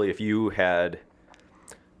theoretically, if you had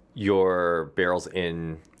your barrels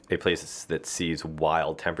in a place that sees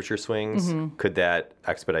wild temperature swings, could that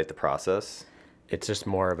expedite the process? It's just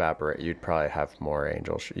more evaporate. You'd probably have more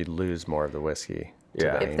angels. You'd lose more of the whiskey. to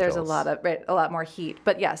Yeah. the If there's a angels. lot more heat.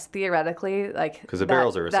 But yes, theoretically, like Because the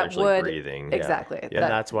barrels are essentially breathing. Yeah. Exactly. Yeah.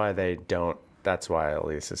 And that's why they don't. That's why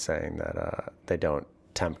Elise is saying that they don't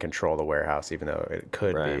temp control the warehouse, even though it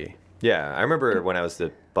could be. Yeah, I remember when I was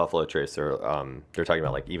at Buffalo Trace, they're talking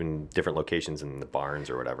about like even different locations in the barns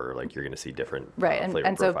or whatever. Like you're going to see different flavor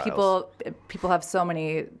and so profiles. people have so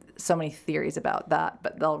many theories about that,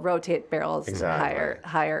 but they'll rotate barrels Exactly.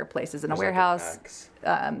 higher places in a There's like an warehouse, X.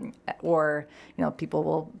 or people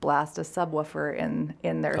will blast a subwoofer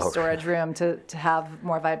in their storage room to have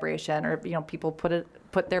more vibration, or people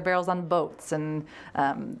put their barrels on boats, and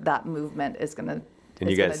that movement is going to. And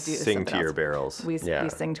you guys sing to your barrels. We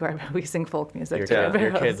sing folk music to Your, our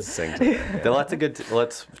your barrels. kids sing to it.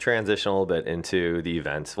 Let's transition a little bit into the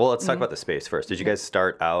events. Well, let's talk about the space first. Did you guys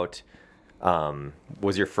start out?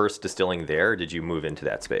 Was your first distilling there? Or did you move into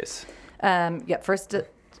that space?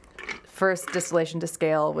 First distillation to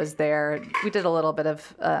scale was there. We did a little bit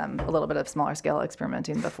of smaller scale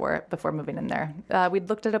experimenting before moving in there. We'd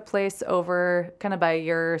looked at a place over kind of by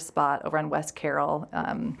your spot over on West Carroll,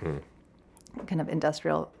 kind of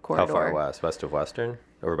industrial corridor. How far west? West of Western?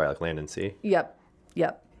 Over by like Land and Sea? Yep.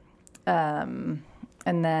 And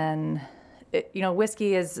then,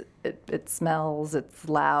 whiskey it smells, it's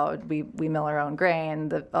loud. We mill our own grain.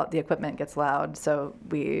 The equipment gets loud, so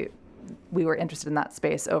we were interested in that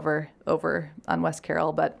space over on West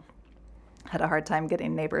Carroll, but had a hard time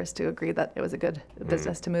getting neighbors to agree that it was a good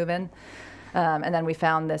business to move in. And then we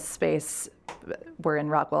found this space. We're in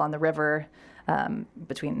Rockwell on the river,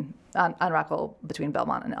 between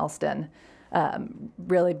Belmont and Elston.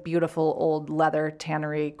 Really beautiful old leather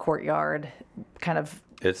tannery courtyard, kind of.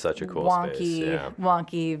 It's such a cool wonky, space. Yeah.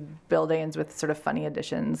 wonky buildings with sort of funny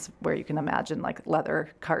additions where you can imagine like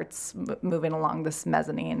leather carts moving along this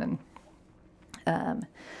mezzanine. And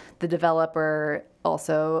the developer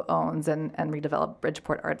also owns and redeveloped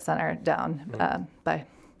Bridgeport Arts Center down by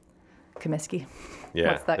Comiskey.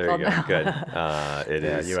 Yeah, What's that there called you go. now? Good. It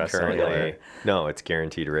is US currently Cellular. no, it's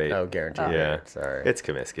guaranteed rate. Oh, guaranteed. Yeah, Rate. Sorry. it's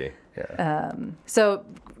Comiskey. Yeah. So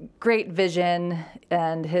great vision,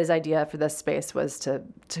 and his idea for this space was to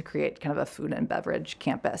create kind of a food and beverage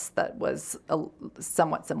campus that was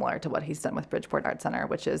somewhat similar to what he's done with Bridgeport Art Center,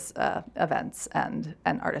 which is events and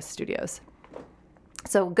artist studios.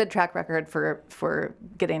 So good track record for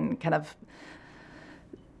getting kind of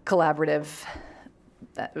collaborative,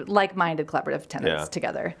 like-minded collaborative tenants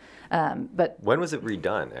together. But when was it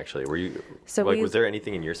redone? Actually, were you So was there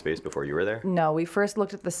anything in your space before you were there? no, we first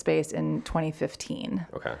looked at the space in 2015.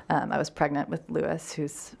 Okay. I was pregnant with Lewis,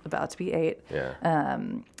 who's about to be 8. Yeah.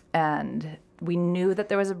 And we knew that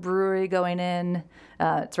there was a brewery going in.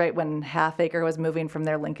 It's right when Half Acre was moving from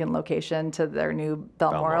their Lincoln location to their new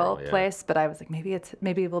Balmoral place. But I was like,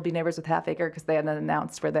 maybe we'll be neighbors with Half Acre because they hadn't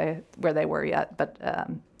announced where they were yet. But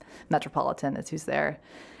Metropolitan is who's there.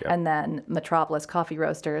 Yep. And then Metropolis Coffee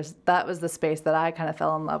Roasters, that was the space that I kind of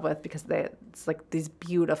fell in love with because it's like these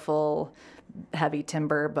beautiful heavy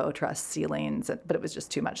timber bow truss ceilings, but it was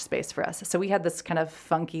just too much space for us. So we had this kind of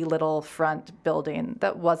funky little front building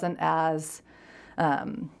that wasn't as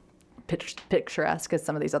picturesque as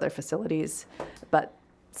some of these other facilities, but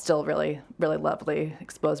still really, really lovely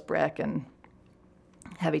exposed brick and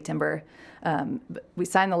heavy timber. But we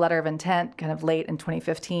signed the letter of intent kind of late in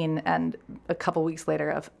 2015, and a couple weeks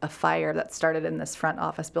later, a fire that started in this front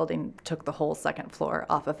office building took the whole second floor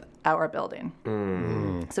off of our building.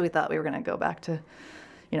 So we thought we were going to go back to,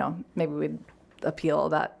 maybe we'd appeal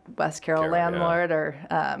that West Carroll landlord or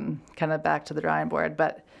kind of back to the drawing board.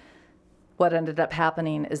 But what ended up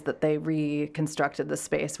happening is that they reconstructed the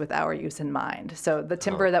space with our use in mind. So the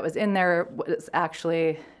timber that was in there was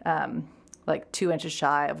actually like 2 inches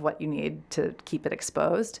shy of what you need to keep it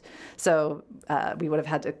exposed. So we would have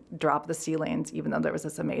had to drop the ceilings, even though there was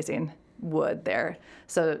this amazing wood there.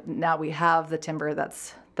 So now we have the timber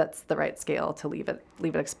that's the right scale to leave it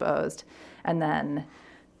exposed. And then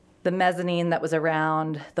the mezzanine that was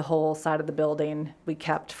around the whole side of the building, we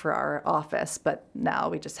kept for our office, but now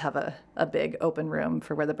we just have a big open room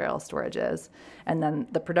for where the barrel storage is. And then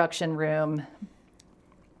the production room,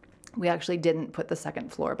 we actually didn't put the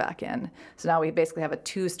second floor back in. So now we basically have a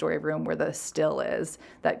 2-story room where the still is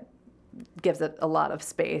that gives it a lot of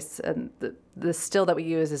space. And the still that we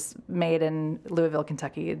use is made in Louisville,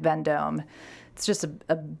 Kentucky, Vendome. It's just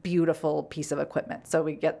a beautiful piece of equipment. So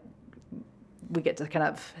we get to kind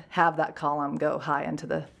of have that column go high into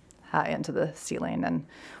the ceiling, and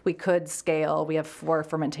we could scale. We have 4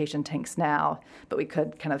 fermentation tanks now, but we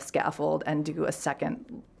could kind of scaffold and do a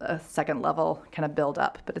second level kind of build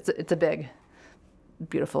up. But it's a big,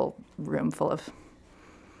 beautiful room full of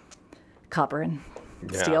copper and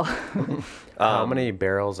steel. How many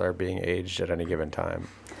barrels are being aged at any given time?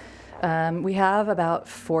 We have about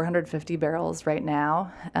 450 barrels right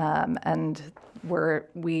now, and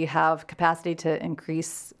we have capacity to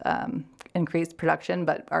increase production,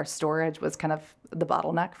 but our storage was kind of the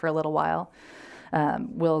bottleneck for a little while.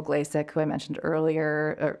 Will Glasick, who I mentioned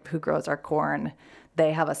earlier, who grows our corn,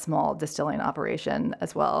 they have a small distilling operation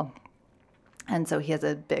as well. And so he has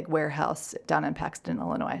a big warehouse down in Paxton,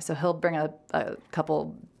 Illinois. So he'll bring a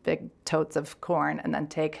couple big totes of corn and then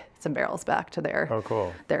take some barrels back to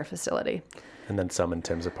their facility. And then some in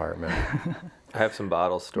Tim's apartment. I have some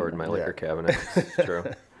bottles stored in my liquor cabinet. It's true.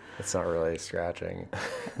 It's not really scratching,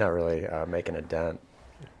 not really making a dent.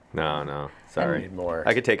 No. Sorry. I need more.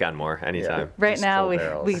 I could take on more anytime. Right Just now, full we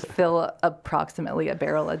barrels. fill approximately a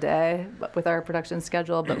barrel a day with our production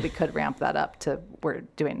schedule, but we could ramp that up to we're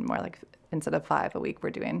doing more like, instead of 5 a week, we're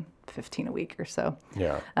doing 15 a week or so.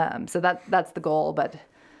 Yeah. So that's the goal, but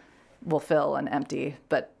we'll fill and empty.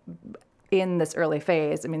 But in this early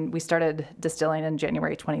phase, I mean, we started distilling in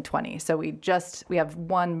January 2020. So we have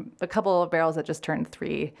a couple of barrels that just turned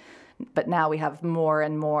 3, but now we have more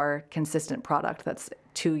and more consistent product that's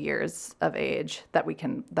 2 years of age that we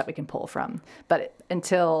can pull from. But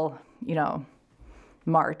until,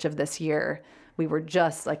 March of this year, we were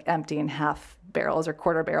just like emptying half barrels or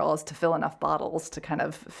quarter barrels to fill enough bottles to kind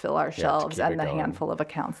of fill our shelves keep and it the going. handful of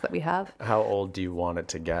accounts that we have. How old do you want it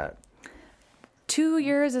to get? 2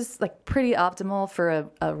 years is like pretty optimal for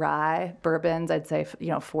a rye. Bourbons, I'd say,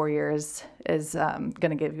 4 years is going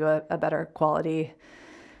to give you a better quality.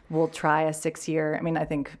 We'll try a 6-year. I mean, I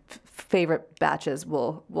think favorite batches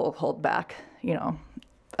will hold back,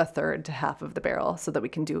 a third to half of the barrel so that we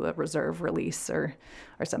can do a reserve release or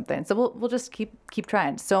something. So we'll just keep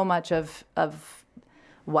trying. So much of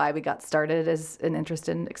why we got started is an interest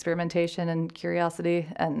in experimentation and curiosity,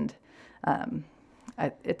 and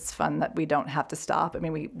it's fun that we don't have to stop. I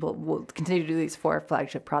mean, we'll continue to do these 4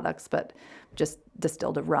 flagship products, but just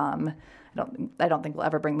distilled a rum. I don't think we'll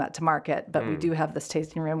ever bring that to market, but we do have this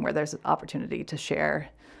tasting room where there's an opportunity to share.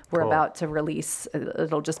 We're about to release,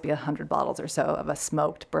 it'll just be 100 bottles or so of a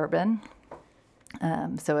smoked bourbon.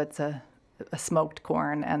 So it's a smoked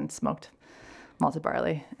corn and smoked malted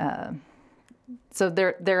barley. So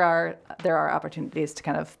there are opportunities to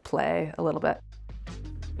kind of play a little bit.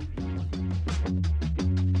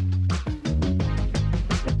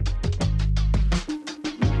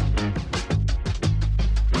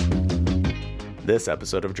 This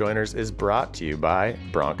episode of Joiners is brought to you by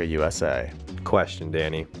Bronca USA. Question,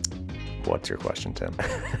 Danny. What's your question, Tim?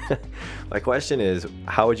 My question is,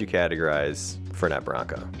 how would you categorize Fernet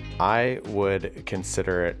Branca? I would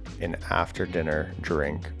consider it an after-dinner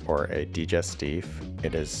drink or a digestif.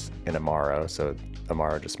 It is an Amaro, so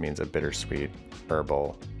Amaro just means a bittersweet,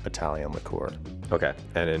 herbal Italian liqueur. Okay,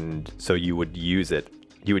 so you would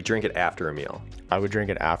drink it after a meal? I would drink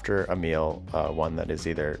it after a meal, one that is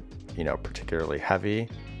either particularly heavy,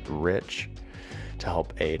 rich, to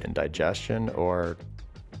help aid in digestion, or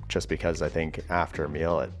just because I think after a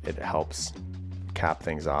meal it helps cap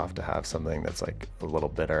things off to have something that's like a little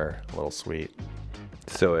bitter, a little sweet.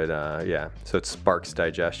 So it sparks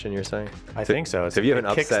digestion, you're saying? I think so. So if you have an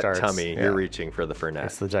upset tummy, you're reaching for the Fernet.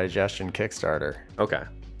 It's the digestion kickstarter. Okay.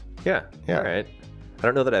 Yeah. All right. I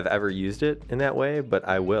don't know that I've ever used it in that way, but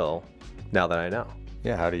I will now that I know.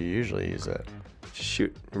 Yeah. How do you usually use it?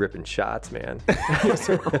 Ripping shots, man.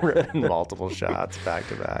 Ripping multiple shots back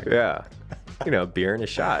to back. Yeah. Beer and a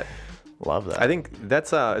shot. Love that. I think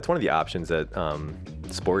that's it's one of the options at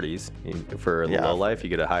Sporties. For the low life,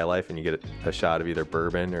 you get a high life and you get a shot of either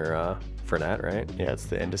bourbon or Fernet, right? Yeah, it's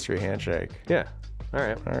the industry handshake. Yeah. All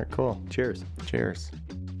right, cool. Cheers. Cheers.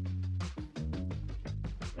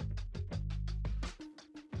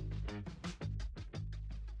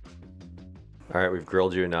 All right, we've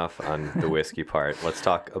grilled you enough on the whiskey part. Let's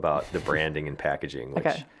talk about the branding and packaging.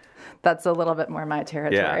 Okay. That's a little bit more my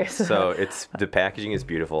territory. Yeah, so the packaging is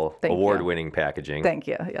beautiful, award-winning packaging. Thank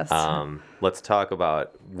you, yes. Let's talk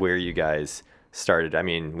about where you guys started. I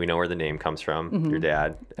mean, we know where the name comes from, your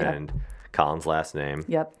dad, and Collin's last name.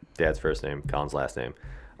 Yep. Dad's first name, Collin's last name.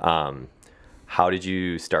 How did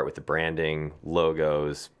you start with the branding,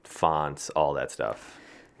 logos, fonts, all that stuff?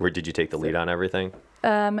 Where did you take the lead on everything?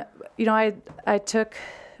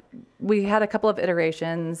 We had a couple of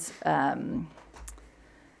iterations.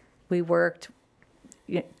 We worked,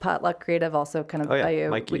 Potluck Creative also kind of by you.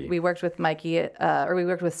 Mikey. We worked with Mikey, or we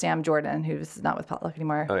worked with Sam Jordan, who's not with Potluck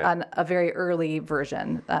anymore, on a very early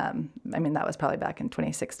version. That was probably back in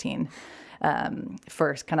 2016.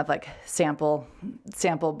 First kind of like sample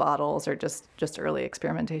bottles or just early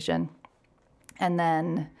experimentation. And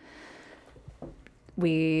then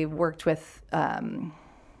we worked with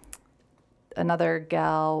another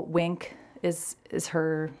gal, Wink is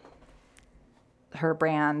her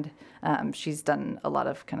brand. She's done a lot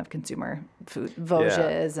of kind of consumer food,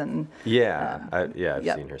 Voges and I've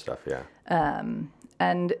seen her stuff. Yeah.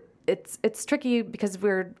 And it's tricky because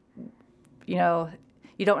you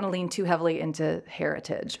don't want to lean too heavily into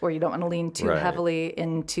heritage, or you don't want to lean too heavily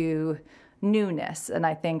into newness. And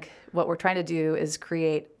I think what we're trying to do is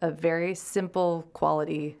create a very simple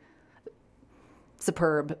quality,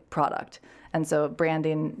 superb product. And so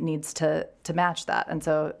branding needs to match that. And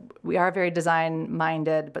so we are very design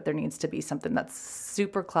minded, but there needs to be something that's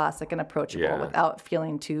super classic and approachable without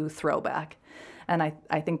feeling too throwback. And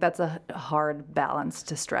I think that's a hard balance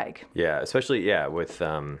to strike. Yeah, especially with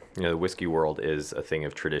the whiskey world is a thing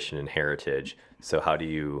of tradition and heritage. So how do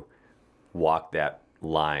you walk that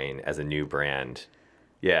line as a new brand?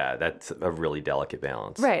 Yeah, that's a really delicate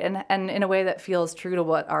balance. Right, and in a way that feels true to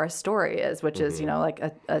what our story is, which is, like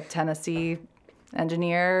a Tennessee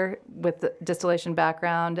engineer with a distillation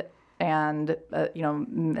background and,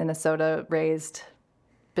 Minnesota-raised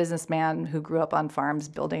businessman who grew up on farms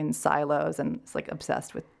building silos and is like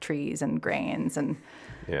obsessed with trees and grains and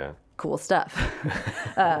cool stuff.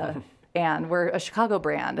 And we're a Chicago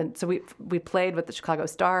brand, and so we played with the Chicago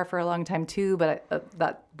Star for a long time too. But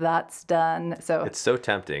that's done. So it's so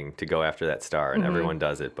tempting to go after that star, and everyone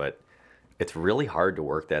does it, but it's really hard to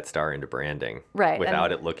work that star into branding,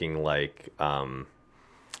 without it looking like, Grant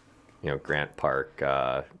Park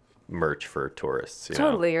merch for tourists.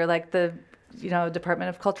 Totally, or like the Department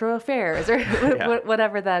of Cultural Affairs or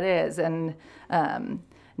whatever that is, and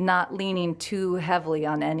not leaning too heavily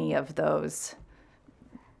on any of those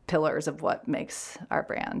pillars of what makes our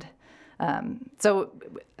brand. So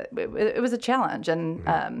it was a challenge.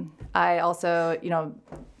 And I also,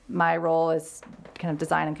 my role is kind of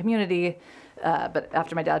design and community. but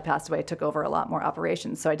after my dad passed away, I took over a lot more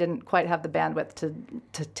operations. So I didn't quite have the bandwidth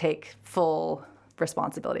to take full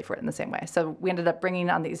responsibility for it in the same way. So we ended up bringing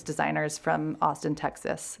on these designers from Austin,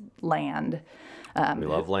 Texas, Land. We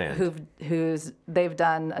love Land. They've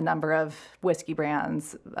done a number of whiskey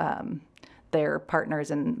brands. They're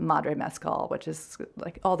partners in Madre Mezcal, which is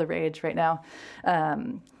like all the rage right now.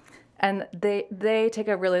 And they take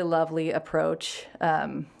a really lovely approach,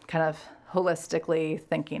 kind of holistically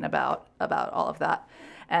thinking about all of that.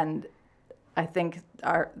 And I think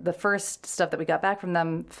the first stuff that we got back from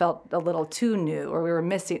them felt a little too new, or we were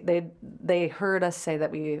missing. They heard us say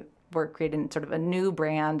that we were creating sort of a new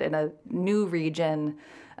brand in a new region,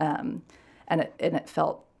 and it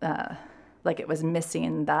felt like it was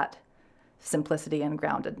missing that simplicity and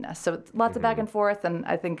groundedness. So it's lots of back and forth, and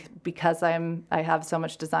I think because I have so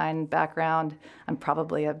much design background, I'm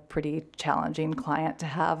probably a pretty challenging client to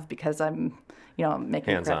have because I'm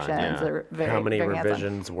making Hands-on, corrections. yeah. Or very, How many very hands-on.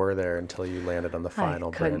 revisions were there until you landed on the final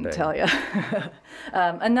branding? I couldn't tell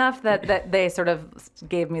you. Enough that they sort of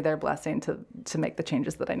gave me their blessing to make the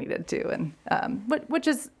changes that I needed to, and which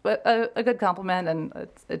is a good compliment, and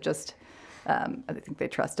it just I think they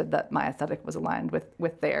trusted that my aesthetic was aligned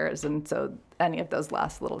with theirs, and so any of those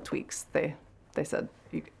last little tweaks, they said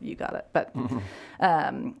you got it. But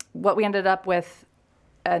what we ended up with,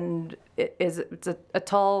 and it's a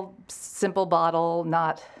tall, simple bottle,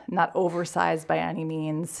 not oversized by any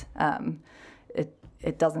means.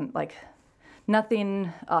 It doesn't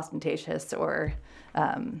nothing ostentatious or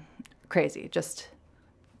crazy, just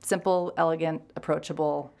simple, elegant,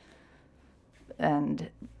 approachable. And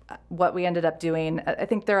what we ended up doing, I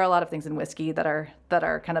think there are a lot of things in whiskey that are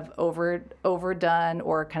kind of overdone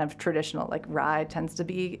or kind of traditional. Like rye tends to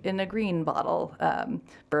be in a green bottle,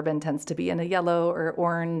 bourbon tends to be in a yellow or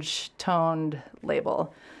orange toned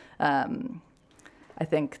label. I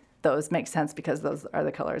think those make sense because those are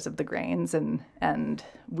the colors of the grains, and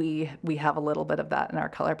we have a little bit of that in our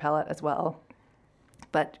color palette as well.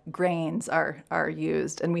 But grains are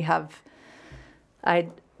used, and we had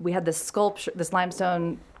this sculpture, this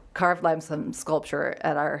carved limestone sculpture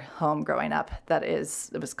at our home growing up.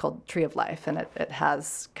 It was called Tree of Life, and it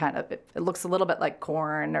has it looks a little bit like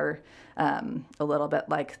corn, or a little bit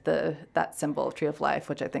like that symbol Tree of Life,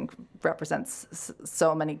 which I think represents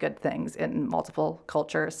so many good things in multiple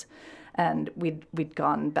cultures. And we'd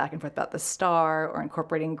gone back and forth about the star or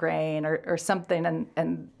incorporating grain or something,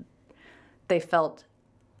 and they felt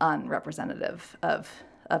unrepresentative of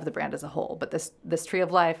the brand as a whole. But this Tree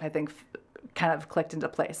of Life, I think, kind of clicked into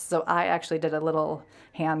place. So I actually did a little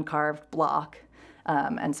hand-carved block,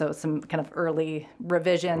 and so some kind of early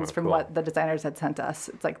revisions from what the designers had sent us.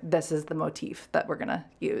 It's like, this is the motif that we're going to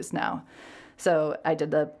use now. So I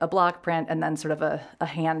did a block print and then sort of a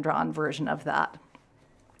hand-drawn version of that.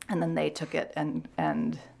 And then they took it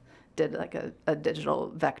and did like a digital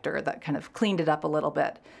vector that kind of cleaned it up a little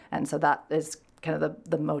bit. And so that is kind of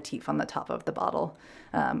the motif on the top of the bottle,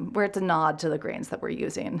 where it's a nod to the grains that we're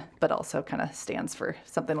using, but also kind of stands for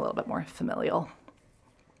something a little bit more familial.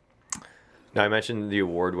 Now, I mentioned the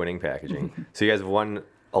award-winning packaging. So you guys have won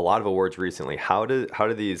a lot of awards recently. How do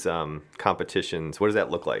these competitions, what does that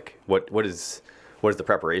look like? What does the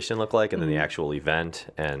preparation look like, and then the actual event,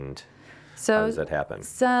 and how does that happen?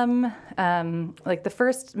 Some, like the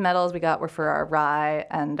first medals we got were for our rye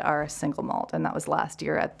and our single malt, and that was last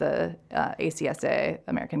year at the ACSA,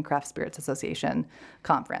 American Craft Spirits Association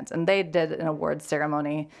conference. And they did an awards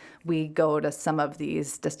ceremony. We go to some of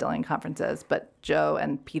these distilling conferences, but Joe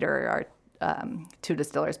and Peter, our two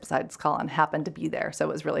distillers besides Collin, happened to be there. So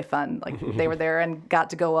it was really fun. Like they were there and got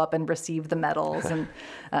to go up and receive the medals. And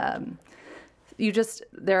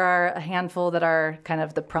there are a handful that are kind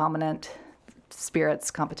of the prominent spirits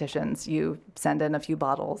competitions. You send in a few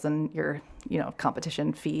bottles and your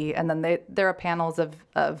competition fee, and then there are panels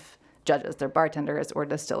of judges. They're bartenders or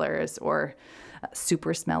distillers or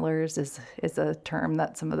super smellers is a term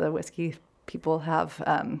that some of the whiskey people have,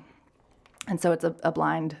 and so it's a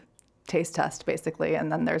blind taste test basically, and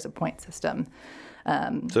then there's a point system.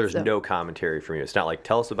 So there's no commentary from you. It's not like,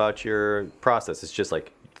 tell us about your process. It's just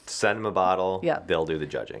like, send them a bottle, they'll do the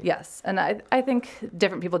judging. Yes, and I think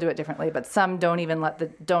different people do it differently, but some don't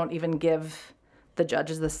even give the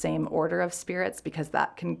judges the same order of spirits, because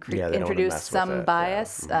that can introduce some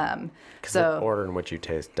bias. Because the order in which you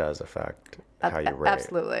taste does affect how you rate.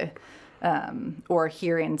 Absolutely. Or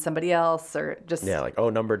hearing somebody else, or just like,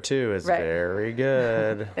 number 2 is very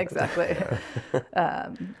good. Exactly.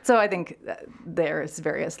 So I think there's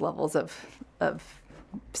various levels of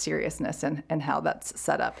seriousness and how that's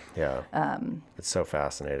set up. It's so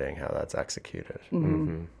fascinating how that's executed.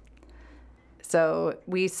 So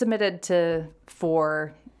we submitted to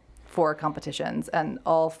four competitions, and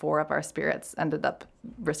all 4 of our spirits ended up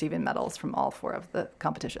receiving medals from all 4 of the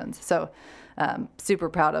competitions. So super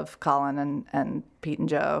proud of Collin and Pete and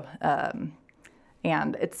Joe.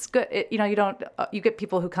 And it's good. You get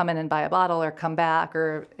people who come in and buy a bottle or come back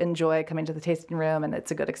or enjoy coming to the tasting room, and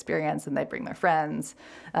it's a good experience, and they bring their friends.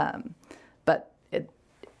 But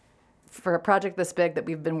for a project this big that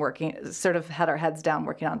we've been sort of had our heads down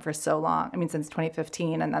working on for so long, I mean, since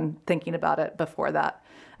 2015, and then thinking about it before that,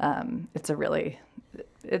 it's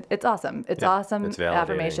awesome. It's awesome. It's validating.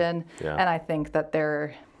 Affirmation. Yeah. And I think that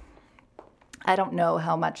I don't know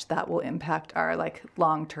how much that will impact our like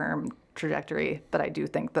long-term trajectory, but I do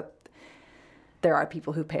think that there are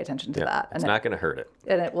people who pay attention to that. It's not going to hurt it.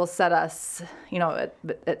 And it will set us,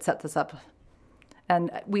 it sets us up.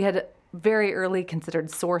 And we had very early considered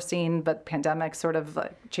sourcing, but pandemic sort of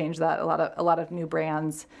changed that. A lot of new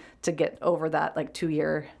brands to get over that like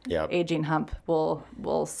 2-year aging hump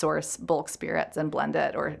will source bulk spirits and blend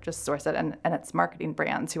it, or just source it, and it's marketing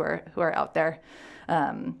brands who are out there.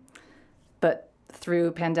 But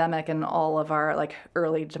through pandemic and all of our like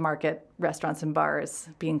early to market restaurants and bars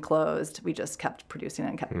being closed, we just kept producing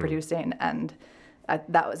and kept producing, and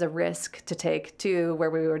that was a risk to take too, where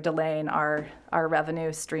we were delaying our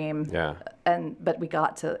revenue stream. Yeah. But we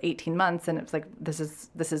got to 18 months, and it was like, this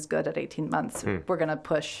is good at 18 months. We're gonna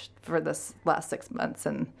push for this last 6 months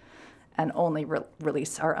and only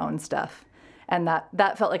release our own stuff, and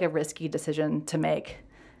that felt like a risky decision to make.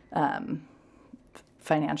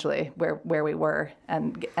 Financially, where we were,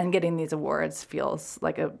 and getting these awards feels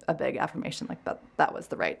like a big affirmation, like that was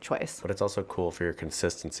the right choice. But it's also cool for your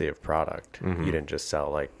consistency of product. You didn't just sell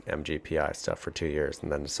like MGPI stuff for 2 years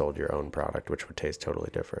and then sold your own product, which would taste totally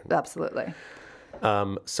different. Absolutely.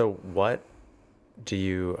 So what do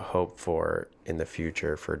you hope for in the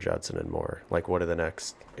future for Judson and Moore? Like, what are the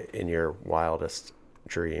next, in your wildest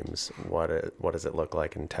dreams, what does it look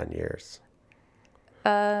like in 10 years?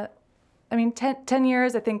 I mean, 10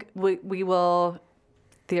 years, I think we will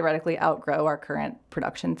theoretically outgrow our current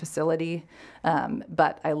production facility.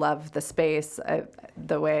 But I love the space,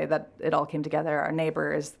 the way that it all came together, our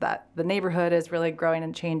neighbors, that the neighborhood is really growing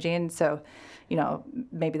and changing. So,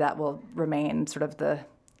 maybe that will remain sort of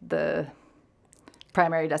the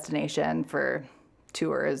primary destination for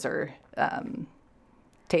tours or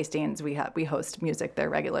tastings. We host music there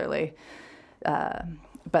regularly.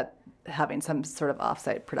 But having some sort of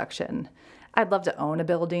offsite production. I'd love to own a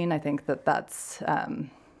building. I think that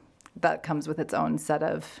comes with its own set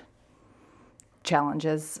of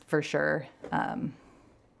challenges for sure.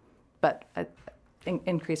 But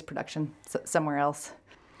increased production somewhere else.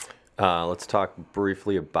 Let's talk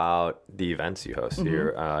briefly about the events you host.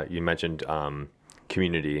 You mentioned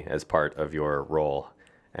community as part of your role,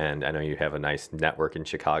 and I know you have a nice network in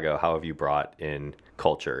Chicago. How have you brought in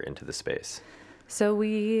culture into the space? So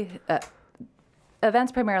we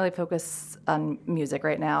events primarily focus on music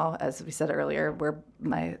right now. As we said earlier,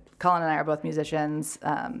 Collin and I are both musicians,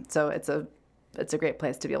 so it's a great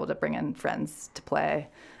place to be able to bring in friends to play.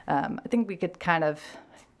 I think we could kind of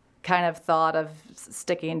thought of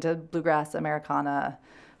sticking to bluegrass, Americana,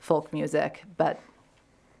 folk music, but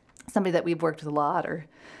somebody that we've worked with a lot, or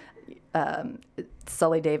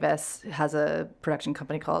Sully Davis has a production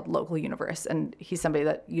company called Local Universe, and he's somebody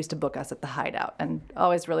that used to book us at the Hideout, and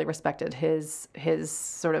always really respected his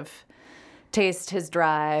sort of taste, his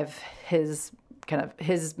drive, his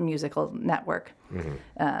musical network.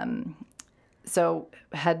 So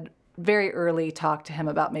had very early talked to him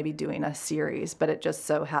about maybe doing a series, but it just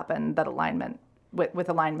so happened that with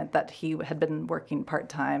alignment that he had been working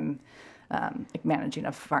part-time, like managing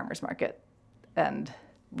a farmer's market, and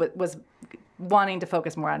was wanting to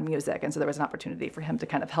focus more on music, and so there was an opportunity for him to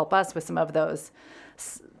kind of help us with some of those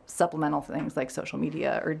supplemental things like social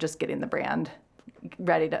media or just getting the brand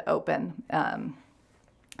ready to open.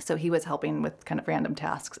 So he was helping with kind of random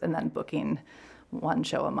tasks and then booking one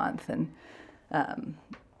show a month, and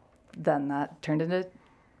then that turned into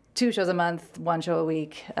 2 shows a month, 1 show a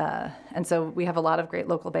week, and so we have a lot of great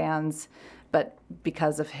local bands. But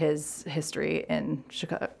because of his history in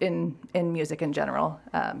Chicago, in music in general,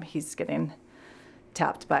 he's getting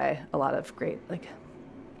tapped by a lot of great like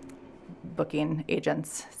booking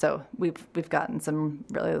agents. So we've gotten some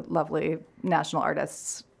really lovely national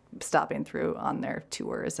artists stopping through on their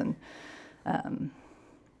tours, and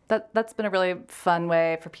that's been a really fun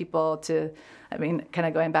way for people to. I mean, kind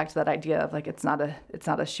of going back to that idea of like it's not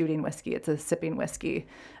a shooting whiskey, it's a sipping whiskey.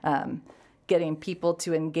 Getting people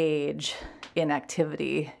to engage in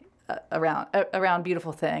activity around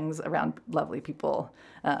beautiful things, around lovely people,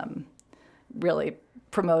 really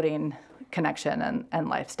promoting connection and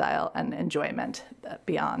lifestyle and enjoyment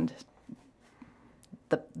beyond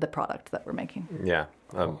the product that we're making. Yeah,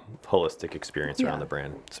 a holistic experience around the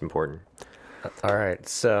brand. It's important. All right,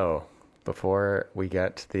 so before we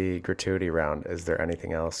get to the gratuity round, is there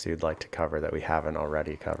anything else you'd like to cover that we haven't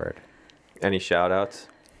already covered? Any shout outs?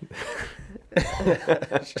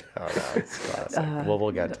 Shout outs, classic. Well,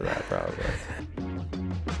 we'll get to that probably.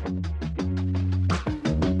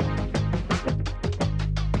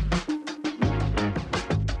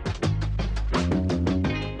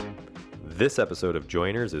 This episode of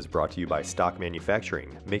Joiners is brought to you by Stock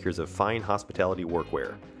Manufacturing, makers of fine hospitality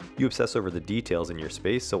workwear. You obsess over the details in your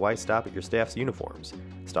space, so why stop at your staff's uniforms?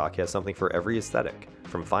 Stock has something for every aesthetic.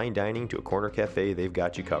 From fine dining to a corner cafe, they've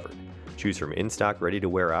got you covered. Choose from in-stock,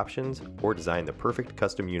 ready-to-wear options, or design the perfect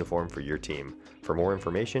custom uniform for your team. For more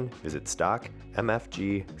information, visit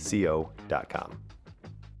stockmfgco.com.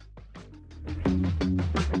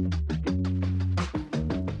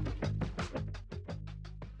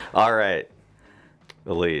 All right.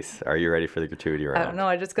 Elise, are you ready for the gratuity round? I don't know.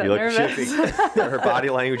 I just got nervous. Her body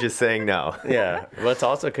language is saying no. Yeah, but it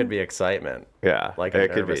also could be excitement. Yeah, like it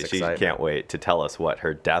could be. nervous She excitement. can't wait to tell us what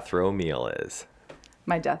her death row meal is.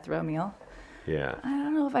 My death row meal. Yeah. I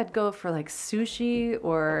don't know if I'd go for like sushi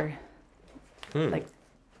or like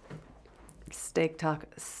steak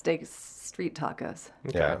street tacos.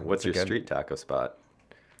 Okay. Yeah, What's that's a your good- street taco spot?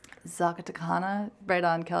 Zacatecana, right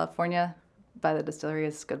on California, by the distillery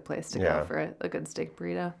is a good place to Yeah. go for a good steak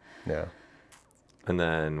burrito. Yeah. And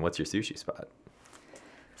then what's your sushi spot?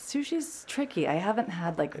 Sushi's tricky. I haven't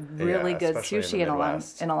had like really good especially in the sushi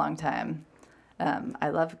Midwest. in a long time. I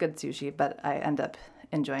love good sushi, but I end up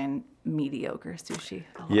enjoying mediocre sushi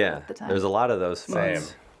a lot Yeah, of the time. there's a lot of those spots.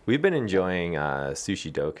 Same. We've been enjoying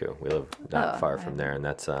Sushi Doku. We live not far from there, and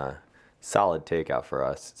that's a solid takeout for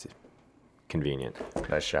us. It's convenient.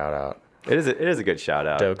 Nice shout out. It is a good shout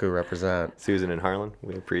out. Doku represent. Susan and Harlan,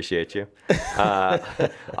 we appreciate you. All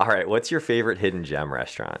right, what's your favorite hidden gem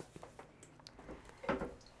restaurant?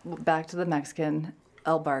 Back to the Mexican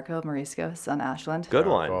El Barco Mariscos on Ashland. Good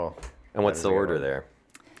Oh, one. cool. And what's That is the a good order one. there?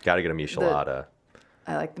 Got to get a michelada.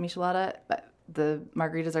 I like the michelada. But the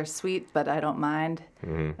margaritas are sweet, but I don't mind.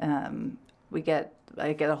 Mm-hmm.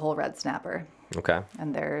 I get a whole red snapper, Okay.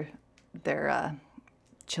 and their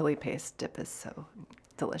chili paste dip is so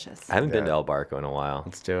delicious. I haven't been to Yeah. El Barco in a while.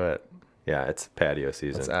 Let's do it. Yeah, it's patio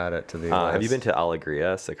season. Let's add it to the Have you been list. to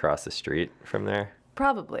Alegrias across the street from there?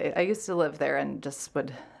 Probably. I used to live there and just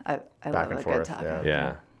would. I Back love and a forth, good taco.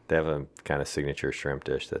 Yeah. They have a kind of signature shrimp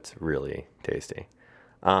dish that's really tasty.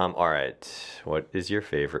 All right. What is your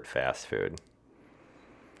favorite fast food?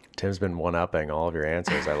 Tim's been one-upping all of your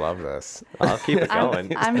answers. I love this. I'll keep it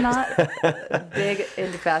going. I'm not big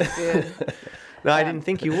into fast food. No, I didn't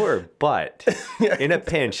think you were, but in a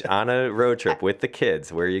pinch on a road trip with the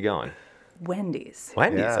kids, where are you going? Wendy's.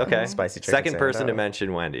 Wendy's, Yeah. okay. Spicy chicken Second person to sando.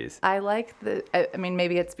 mention Wendy's. I like I mean,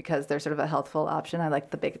 maybe it's because they're sort of a healthful option. I like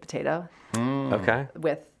the baked potato Okay.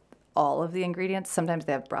 with all of the ingredients. Sometimes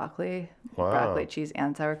they have broccoli, Wow. cheese,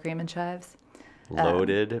 and sour cream and chives.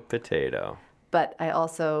 Loaded potato. But I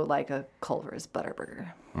also like a Culver's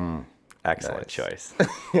Butterburger. Excellent Nice. choice.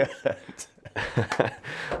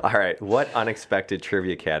 All right. What unexpected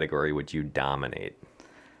trivia category would you dominate?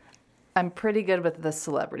 I'm pretty good with the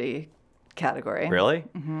celebrity category. Really?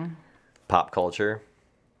 Mm-hmm. Pop culture?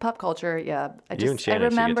 Pop culture, yeah. You and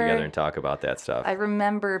Shannon should get together and talk about that stuff. I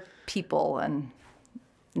remember people and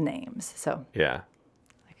names, so Yeah.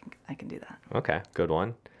 I can do that. Okay. Good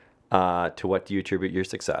one. To what do you attribute your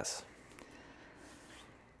success?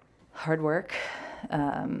 Hard work,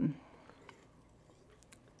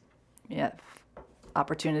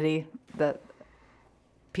 opportunity.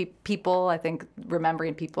 People. I think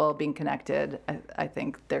remembering people, being connected. I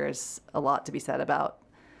think there's a lot to be said about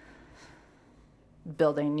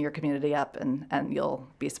building your community up, and you'll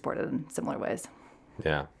be supported in similar ways.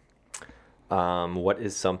 Yeah. What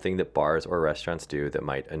is something that bars or restaurants do that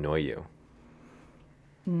might annoy you?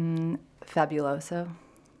 Fabuloso.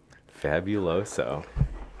 Fabuloso.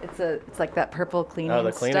 It's like that purple cleaning Oh,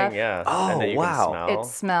 the cleaning, stuff. yeah. Oh, And that you wow. Can smell. It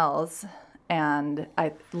smells, and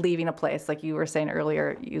leaving a place, like you were saying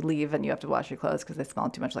earlier, you leave and you have to wash your clothes because they smell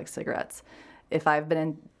too much like cigarettes. If I've been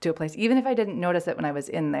into a place, even if I didn't notice it when I was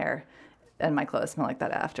in there, and my clothes smell like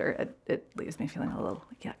that after, it leaves me feeling a little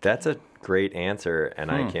yucky. That's a great answer, and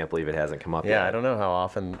I can't believe it hasn't come up yet. Yeah, I don't know how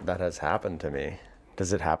often that has happened to me.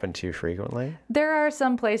 Does it happen to you frequently? There are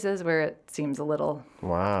some places where it seems a little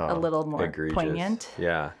Wow. more Egregious. poignant.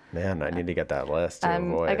 Yeah. Man, I need to get that list to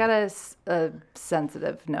avoid. I got a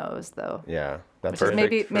sensitive nose though. Yeah, that's Which is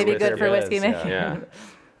maybe good for whiskey biz, making. Yeah. Yeah.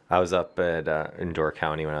 I was up at in Door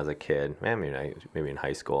County when I was a kid, maybe in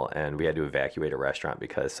high school, and we had to evacuate a restaurant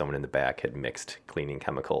because someone in the back had mixed cleaning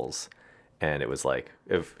chemicals. And it was like,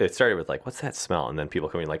 it started with like, what's that smell? And then people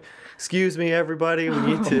coming like, excuse me, everybody, we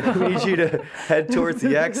need you to head towards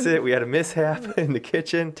the exit. We had a mishap in the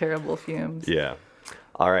kitchen. Terrible fumes. Yeah.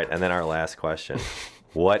 All right. And then our last question.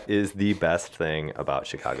 What is the best thing about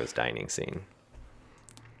Chicago's dining scene?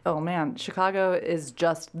 Oh man, Chicago is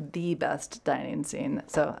just the best dining scene.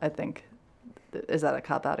 So I think, is that a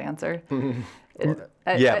cop-out answer?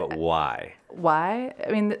 But why? Why?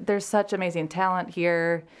 I mean, there's such amazing talent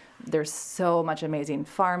here. There's so much amazing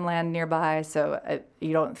farmland nearby. So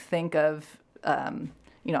you don't think of,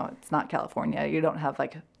 it's not California. You don't have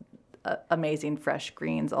like amazing fresh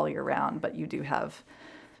greens all year round, but you do have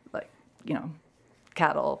like,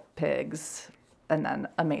 cattle, pigs, and then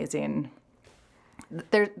amazing.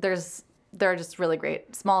 There are just really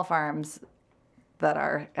great small farms that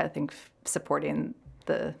are, I think, supporting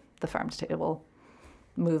the farm to table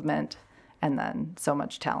movement, and then so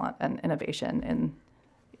much talent and innovation in.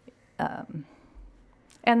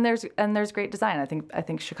 And there's great design. I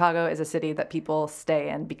think Chicago is a city that people stay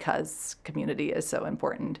in because community is so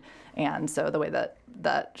important, and so the way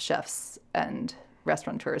that chefs and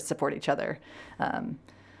restaurateurs support each other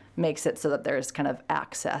makes it so that there's kind of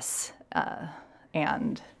access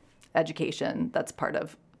and education that's part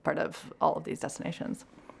of all of these destinations.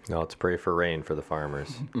 No, let's pray for rain for the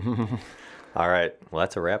farmers. All right, well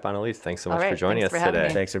that's a wrap on Elise. Thanks so much for joining us today.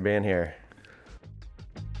 Thanks for being here.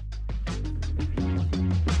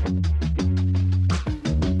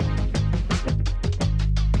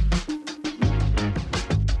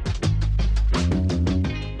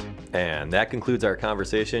 And that concludes our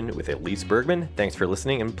conversation with Elise Bergman. Thanks for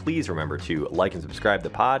listening, and please remember to like and subscribe to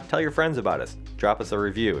the pod. Tell your friends about us. Drop us a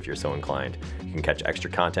review if you're so inclined. You can catch extra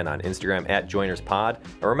content on Instagram at JoinersPod.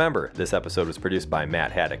 And remember, this episode was produced by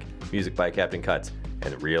Matt Haddock, music by Captain Cuts,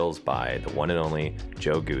 and reels by the one and only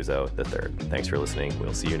Joe Guzzo III. Thanks for listening.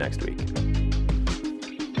 We'll see you next week.